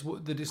 That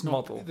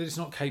it's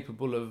not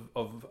capable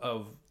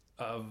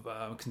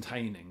of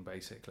containing,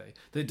 basically.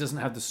 That it doesn't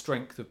have the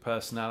strength of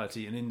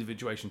personality and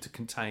individuation to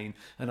contain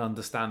and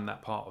understand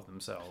that part of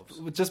themselves.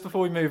 Just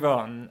before we move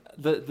on,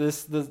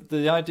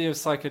 the idea of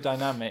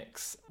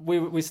psychodynamics,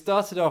 we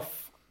started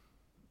off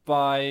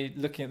by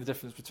looking at the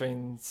difference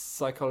between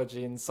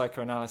psychology and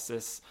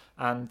psychoanalysis,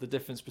 and the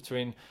difference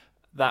between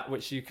that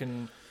which you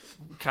can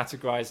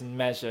categorize and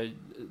measure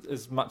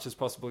as much as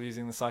possible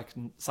using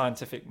the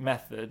scientific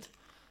method,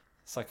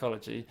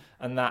 psychology,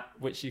 and that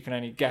which you can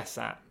only guess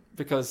at,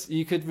 because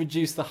you could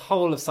reduce the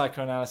whole of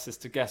psychoanalysis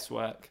to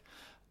guesswork.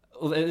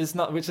 It's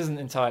not, which isn't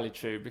entirely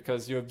true,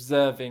 because you're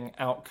observing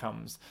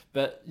outcomes,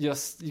 but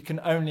you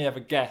can only ever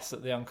guess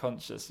at the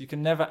unconscious. You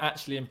can never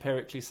actually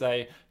empirically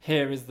say,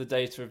 here is the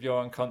data of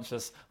your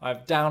unconscious,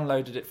 I've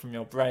downloaded it from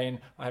your brain,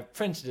 I've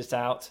printed it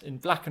out in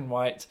black and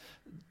white,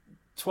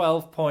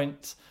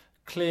 12-point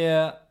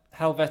clear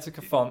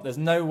Helvetica font. There's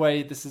no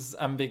way this is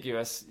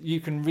ambiguous.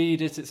 You can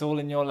read it, it's all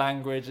in your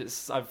language,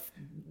 I've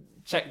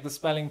checked the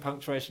spelling,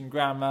 punctuation,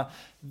 grammar.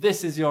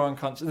 This is your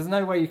unconscious. There's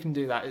no way you can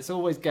do that. It's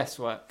always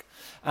guesswork.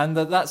 And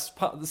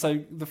so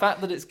the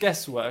fact that it's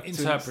guesswork...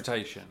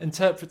 Interpretation.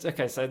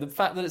 Okay, so the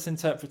fact that it's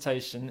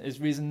interpretation is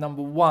reason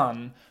number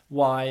one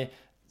why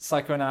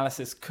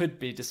psychoanalysis could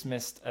be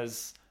dismissed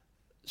as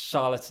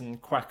charlatan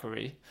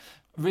quackery.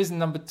 Reason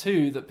number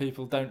two that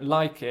people don't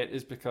like it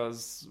is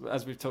because,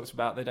 as we've talked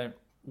about, they don't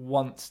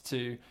want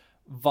to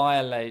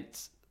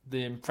violate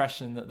the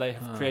impression that they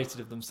have created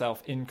of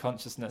themselves in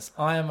consciousness.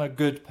 I am a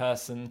good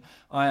person.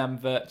 I am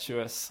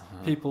virtuous.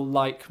 People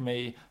like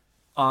me.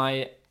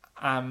 I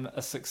am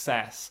a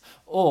success.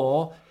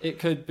 Or it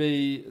could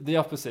be the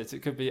opposite. It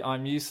could be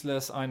I'm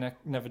useless. I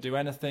never do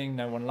anything.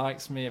 No one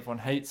likes me. Everyone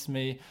hates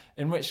me.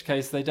 In which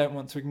case they don't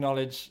want to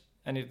acknowledge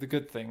any of the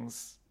good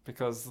things,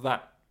 because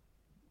that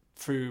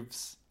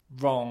proves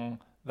wrong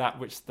that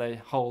which they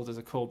hold as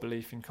a core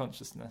belief in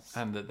consciousness.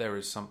 And that there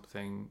is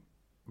something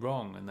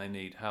wrong and they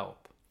need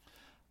help.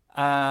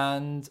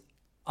 And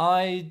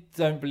I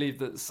don't believe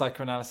that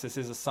psychoanalysis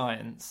is a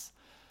science.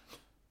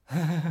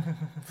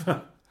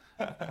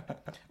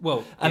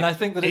 Well, and I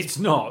think that it's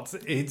not.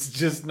 It's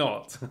just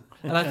not.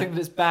 And I think that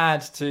it's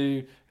bad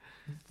to...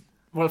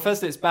 Well,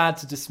 firstly, it's bad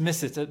to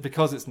dismiss it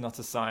because it's not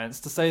a science.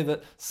 To say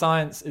that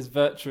science is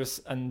virtuous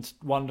and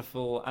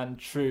wonderful and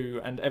true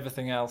and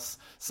everything else,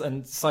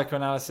 and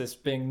psychoanalysis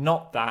being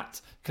not that,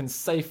 can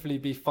safely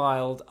be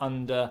filed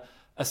under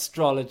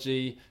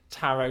astrology,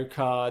 tarot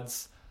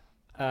cards...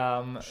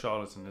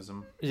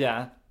 charlatanism.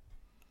 Yeah.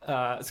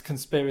 It's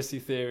conspiracy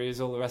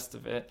theories, all the rest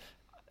of it,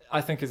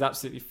 I think is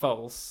absolutely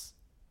false,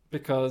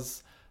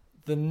 because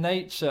the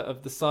nature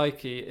of the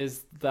psyche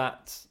is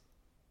that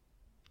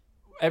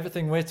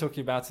everything we're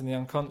talking about in the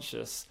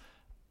unconscious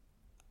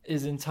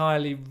is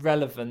entirely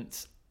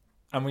relevant,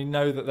 and we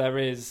know that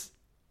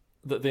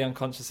the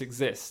unconscious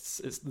exists.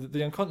 It's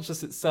the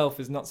unconscious itself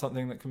is not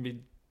something that can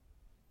be,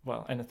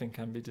 well, anything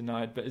can be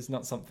denied, but it's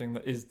not something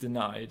that is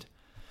denied.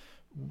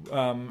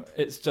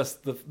 It's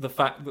just the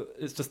fact that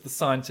it's just the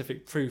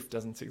scientific proof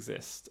doesn't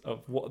exist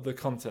of what the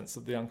contents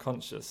of the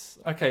unconscious.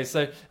 Okay,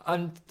 so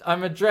I'm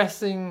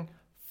addressing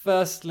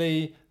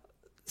firstly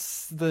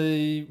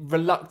the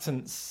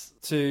reluctance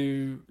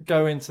to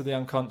go into the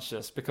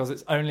unconscious because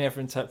it's only ever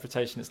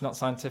interpretation, it's not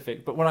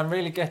scientific. But what I'm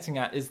really getting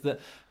at is that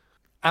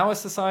our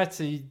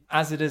society,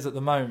 as it is at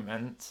the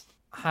moment,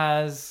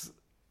 has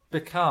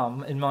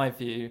become, in my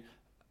view,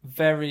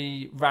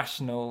 very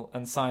rational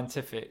and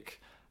scientific.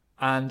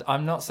 And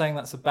I'm not saying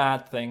that's a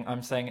bad thing,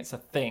 I'm saying it's a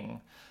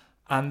thing.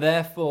 And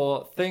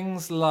therefore,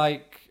 things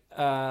like,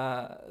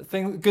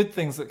 good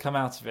things that come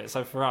out of it,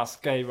 so for us,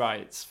 gay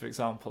rights, for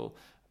example,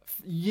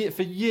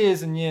 for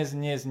years and years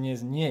and years and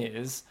years and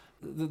years,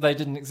 they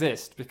didn't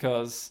exist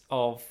because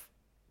of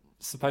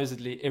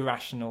supposedly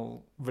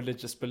irrational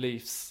religious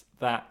beliefs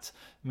that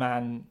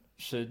man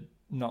should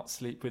not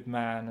sleep with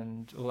man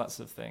and all that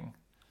sort of thing.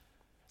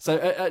 So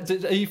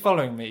are you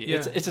following me?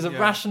 Yeah, it is a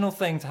rational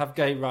thing to have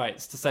gay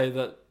rights, to say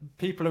that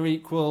people are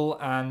equal,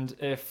 and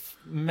if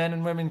men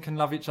and women can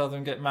love each other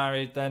and get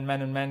married, then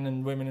men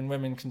and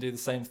women can do the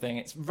same thing.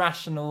 It's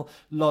rational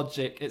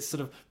logic. It's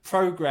sort of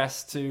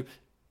progress to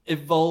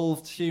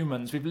evolved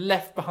humans. We've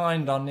left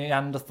behind our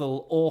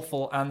Neanderthal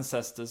awful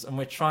ancestors and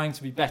we're trying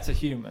to be better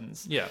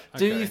humans. Yeah.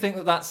 Do okay. you think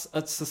that that's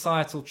a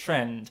societal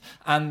trend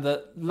and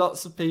that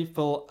lots of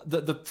people,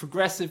 that the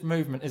progressive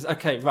movement is,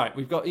 okay, right,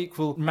 we've got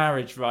equal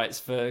marriage rights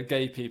for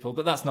gay people,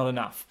 but that's not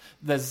enough.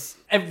 There's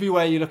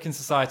everywhere you look in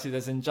society,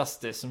 there's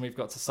injustice and we've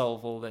got to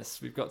solve all this.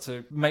 We've got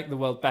to make the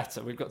world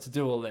better. We've got to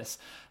do all this.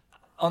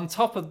 On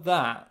top of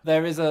that,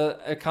 there is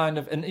a kind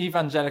of an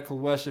evangelical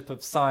worship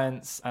of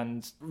science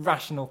and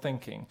rational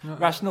thinking. No.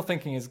 Rational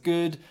thinking is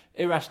good,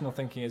 irrational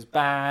thinking is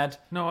bad.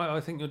 No, I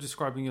think you're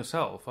describing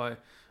yourself. I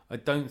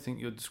don't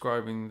think you're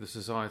describing the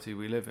society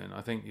we live in.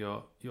 I think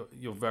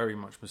you're very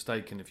much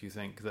mistaken if you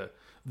think that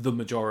the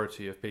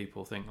majority of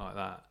people think like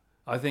that.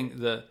 I think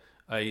that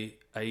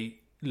a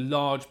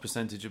large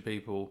percentage of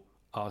people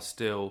are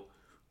still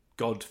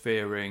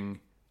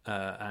God-fearing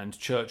and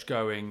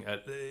church-going,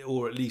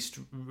 or at least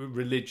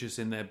religious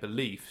in their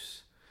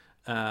beliefs.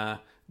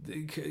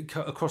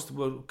 Across the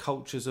world,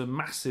 cultures are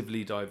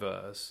massively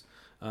diverse.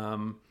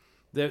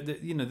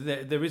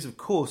 There is, of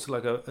course,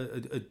 like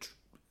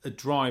a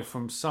drive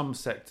from some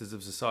sectors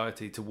of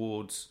society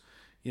towards,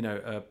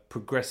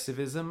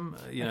 progressivism.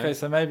 Okay,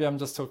 so maybe I'm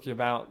just talking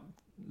about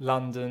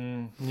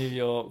London, New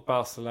York,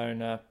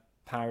 Barcelona,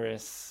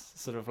 Paris,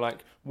 sort of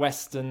like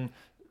Western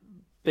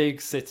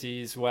big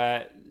cities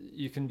where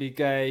you can be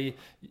gay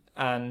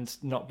and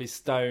not be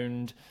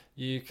stoned.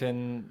 You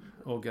can...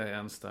 Or gay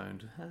and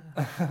stoned.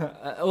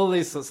 all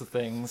these sorts of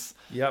things.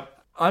 Yep.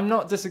 I'm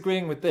not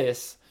disagreeing with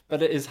this,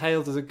 but it is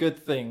hailed as a good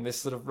thing, this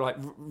sort of like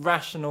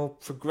rational,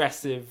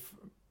 progressive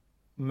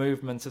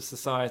movement of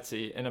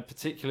society in a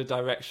particular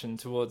direction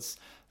towards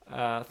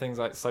things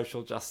like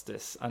social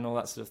justice and all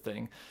that sort of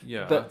thing.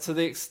 Yeah. But to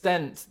the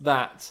extent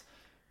that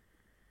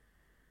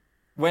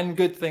when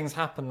good things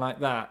happen like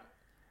that,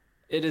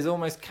 it is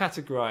almost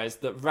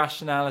categorized that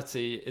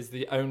rationality is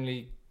the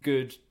only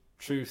good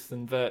truth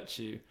and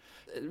virtue.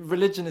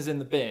 Religion is in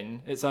the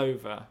bin. It's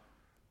over.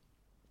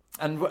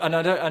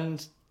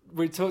 And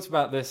we talked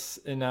about this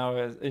in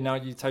our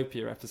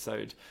Utopia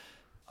episode.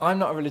 I'm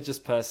not a religious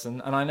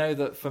person, and I know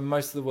that for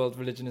most of the world,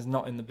 religion is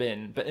not in the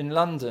bin. But in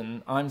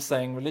London, I'm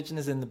saying religion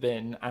is in the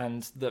bin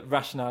and that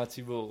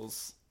rationality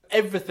rules.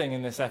 Everything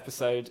in this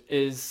episode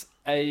is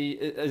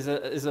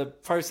a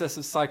process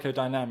of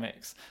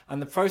psychodynamics,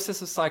 and the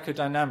process of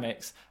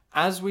psychodynamics,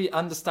 as we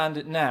understand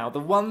it now, the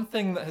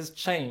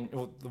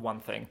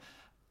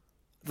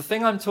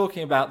thing I'm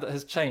talking about that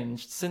has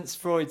changed since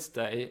Freud's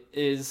day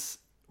is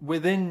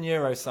within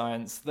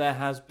neuroscience there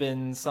has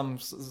been some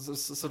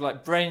sort of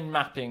like brain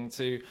mapping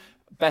to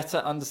better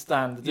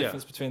understand the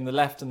difference between the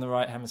left and the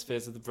right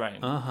hemispheres of the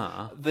brain.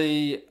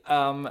 The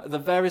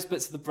various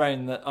bits of the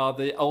brain that are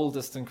the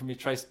oldest and can be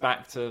traced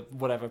back to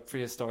whatever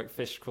prehistoric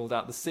fish crawled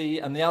out the sea,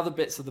 and the other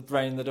bits of the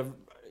brain that are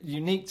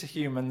unique to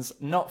humans,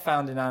 not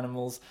found in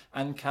animals,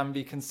 and can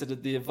be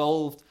considered the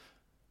evolved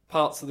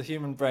parts of the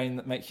human brain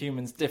that make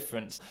humans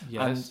different.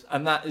 Yes.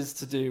 And that is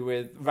to do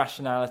with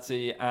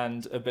rationality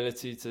and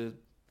ability to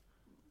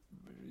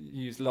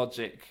use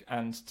logic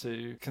and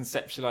to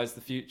conceptualize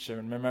the future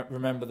and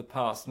remember the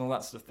past and all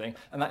that sort of thing.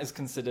 And that is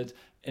considered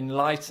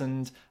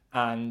enlightened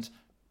and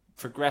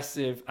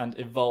progressive and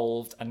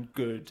evolved and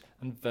good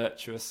and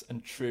virtuous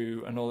and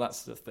true and all that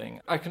sort of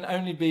thing. I can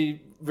only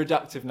be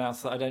reductive now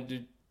so that I don't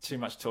do too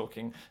much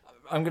talking.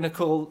 I'm going to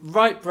call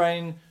right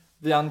brain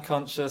the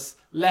unconscious,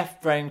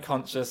 left brain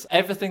conscious.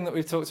 Everything that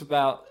we've talked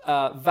about,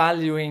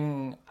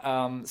 valuing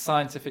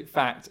scientific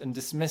fact and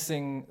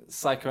dismissing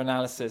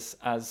psychoanalysis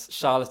as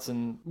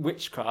charlatan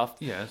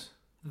witchcraft. Yes.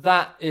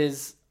 That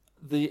is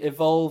the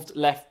evolved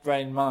left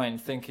brain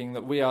mind thinking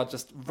that we are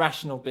just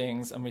rational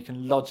beings and we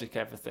can logic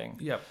everything.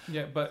 Yeah,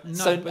 but no,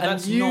 So- but and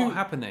that's you- not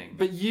happening.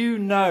 But you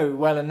know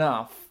well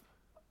enough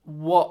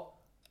what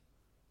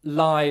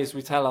lies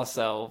we tell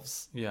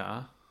ourselves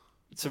Yeah.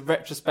 to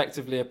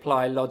retrospectively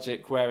apply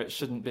logic where it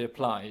shouldn't be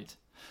applied.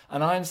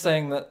 And I'm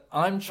saying that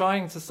I'm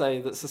trying to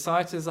say that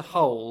society as a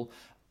whole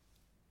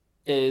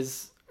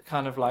is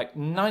kind of like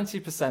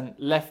 90%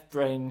 left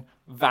brain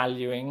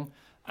valuing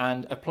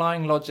and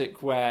applying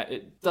logic where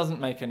it doesn't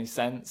make any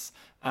sense,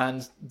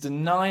 and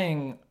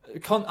denying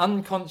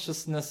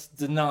unconsciousness,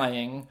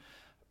 denying,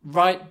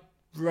 right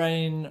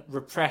brain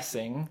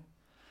repressing,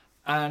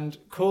 and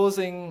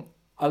causing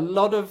a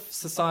lot of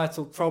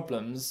societal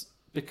problems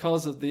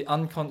because of the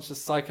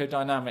unconscious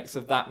psychodynamics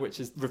of that which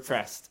is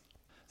repressed.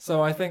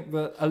 So I think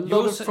that a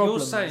lot of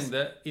problems... You're saying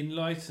that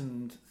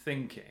enlightened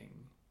thinking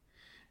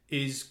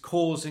is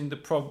causing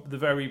the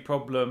very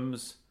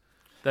problems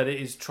that it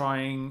is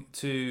trying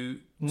to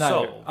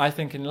solve? No, I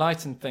think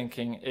enlightened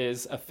thinking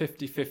is a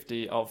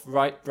 50-50 of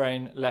right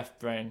brain, left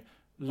brain,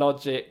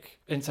 logic,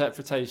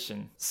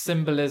 interpretation,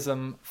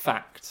 symbolism,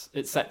 fact,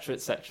 etc.,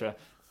 etc.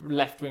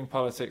 Left-wing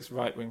politics,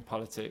 right-wing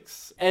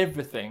politics,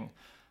 everything.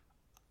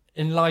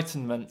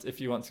 Enlightenment,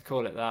 if you want to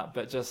call it that,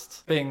 but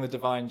just being the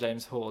divine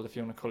James Hall, if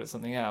you want to call it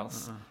something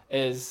else,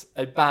 is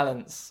a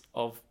balance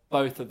of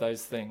both of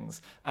those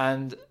things.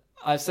 And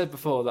I've said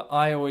before that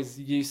I always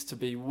used to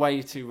be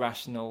way too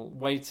rational,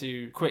 way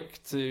too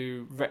quick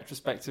to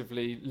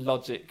retrospectively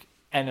logic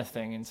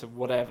anything into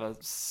whatever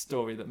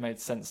story that made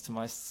sense to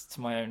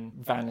my own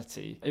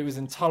vanity. It was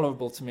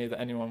intolerable to me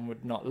that anyone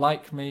would not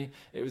like me.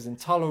 It was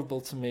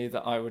intolerable to me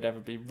that I would ever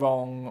be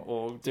wrong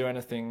or do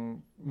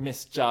anything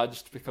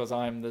misjudged, because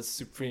I'm the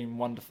supreme,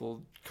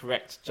 wonderful,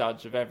 correct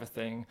judge of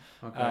everything.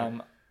 Okay.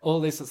 All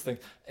these sorts of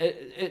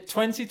things.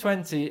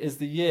 2020 is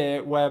the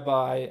year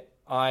whereby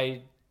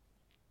I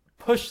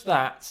push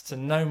that to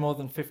no more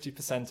than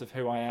 50% of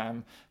who I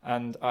am,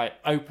 and I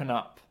open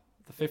up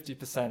the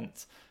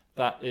 50%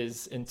 that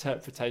is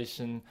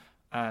interpretation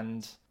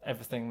and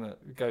everything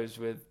that goes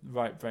with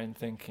right brain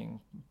thinking,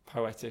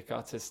 poetic,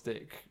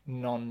 artistic,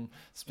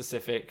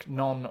 non-specific,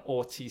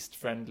 non-autiste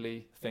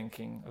friendly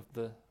thinking of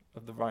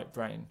the right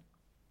brain.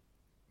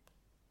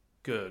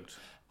 Good.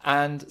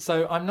 And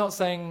so I'm not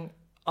saying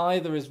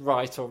either is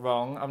right or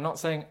wrong. I'm not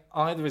saying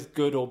either is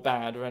good or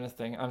bad or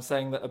anything. I'm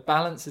saying that a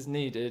balance is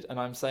needed, and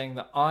I'm saying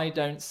that I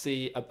don't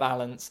see a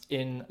balance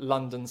in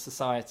London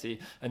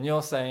society. And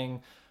you're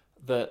saying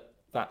that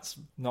that's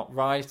not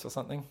right or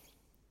something?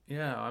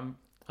 Yeah,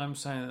 I'm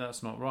saying that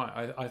that's not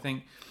right. I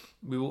think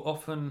we will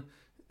often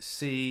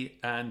see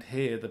and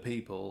hear the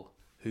people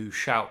who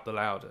shout the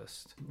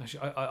loudest.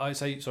 Actually, I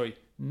say, sorry,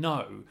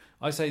 no.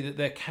 I say that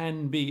there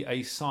can be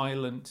a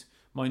silent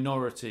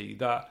minority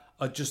that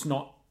are just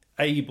not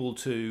able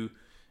to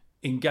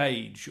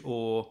engage,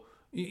 or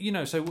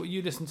so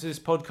you listen to this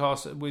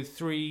podcast with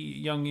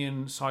 3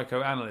 Jungian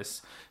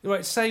psychoanalysts,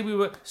 right? Say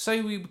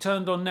we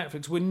turned on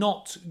Netflix, we're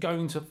not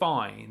going to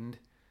find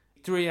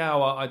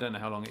 3-hour, I don't know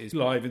how long it is,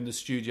 live in the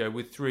studio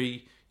with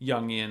 3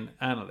 Jungian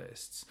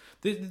analysts.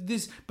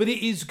 But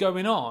it is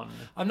going on.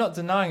 I'm not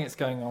denying it's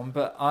going on,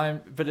 but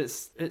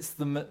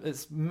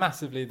it's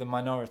massively the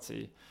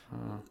minority.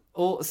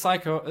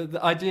 The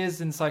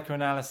ideas in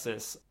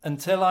psychoanalysis,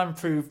 until I'm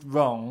proved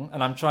wrong,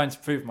 and I'm trying to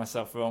prove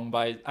myself wrong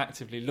by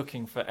actively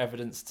looking for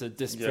evidence to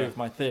disprove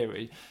my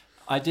theory,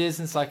 ideas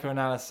in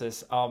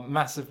psychoanalysis are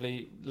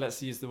massively,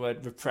 let's use the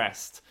word,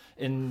 repressed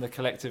in the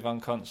collective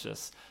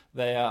unconscious.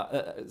 They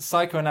are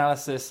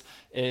psychoanalysis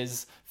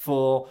is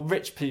for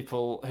rich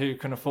people who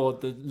can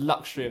afford the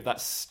luxury of that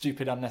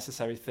stupid,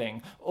 unnecessary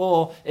thing,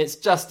 or it's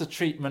just a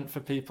treatment for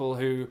people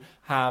who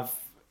have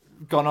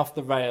gone off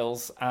the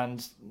rails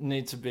and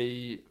need to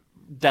be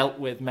dealt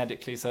with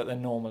medically so that they're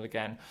normal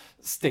again.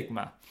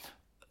 Stigma.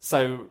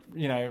 So,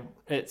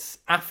 it's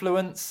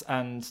affluence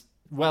and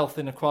wealth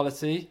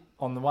inequality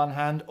on the one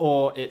hand,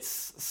 or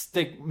it's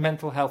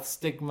mental health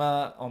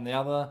stigma on the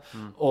other,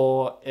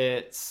 or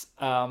it's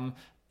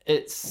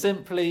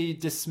simply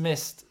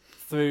dismissed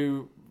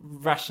through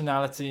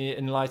rationality,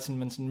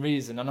 enlightenment and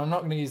reason. And I'm not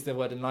going to use the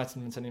word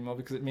enlightenment anymore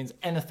because it means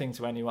anything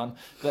to anyone,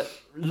 but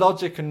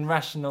logic and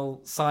rational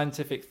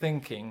scientific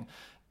thinking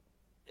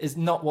is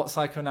not what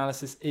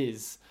psychoanalysis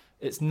is.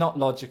 It's not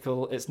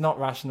logical, it's not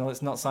rational,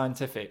 it's not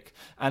scientific.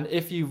 And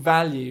if you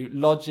value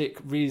logic,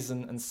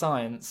 reason and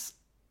science,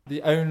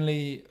 the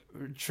only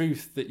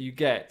truth that you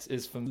get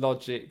is from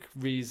logic,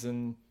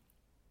 reason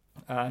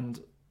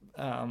and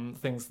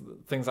things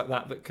like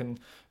that can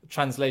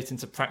translate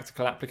into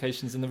practical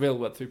applications in the real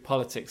world through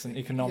politics and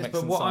economics. Yes, but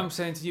and what science. I'm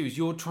saying to you is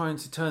you're trying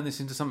to turn this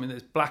into something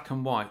that's black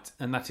and white,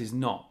 and that is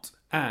not.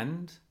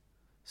 And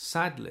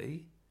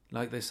sadly,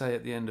 like they say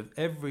at the end of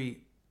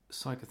every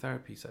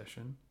psychotherapy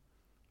session,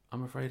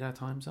 I'm afraid our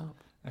time's up.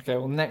 Okay,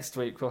 well, next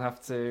week we'll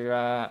have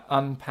to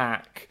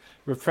unpack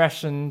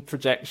repression,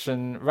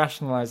 projection,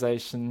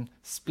 rationalisation,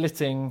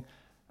 splitting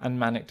and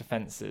manic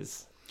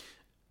defences.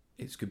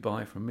 It's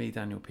goodbye from me,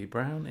 Daniel P.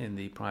 Brown, in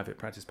the Private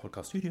Practice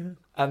Podcast studio.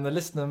 And the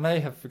listener may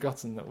have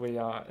forgotten that we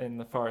are in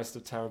the forest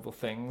of terrible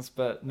things,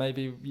 but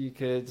maybe you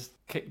could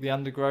kick the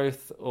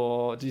undergrowth,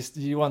 or do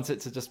you want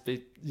it to just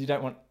be... You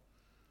don't want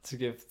to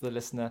give the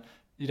listener...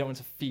 You don't want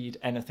to feed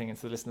anything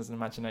into the listener's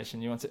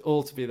imagination. You want it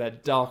all to be their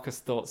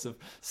darkest thoughts of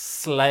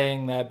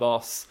slaying their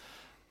boss,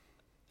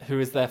 who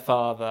is their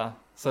father,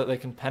 so that they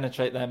can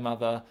penetrate their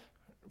mother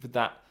with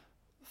that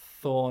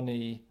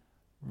thorny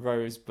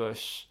rose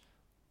bush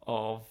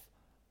of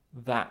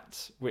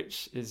that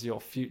which is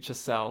your future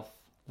self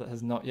that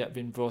has not yet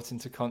been brought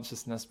into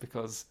consciousness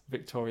because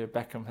Victoria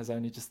Beckham has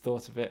only just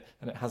thought of it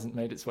and it hasn't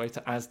made its way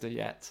to Asda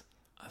yet.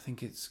 I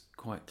think it's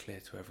quite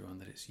clear to everyone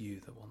that it's you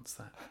that wants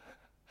that.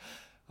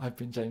 I've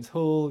been James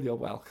Hall, you're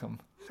welcome.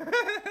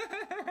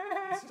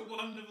 It's a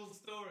wonderful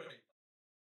story.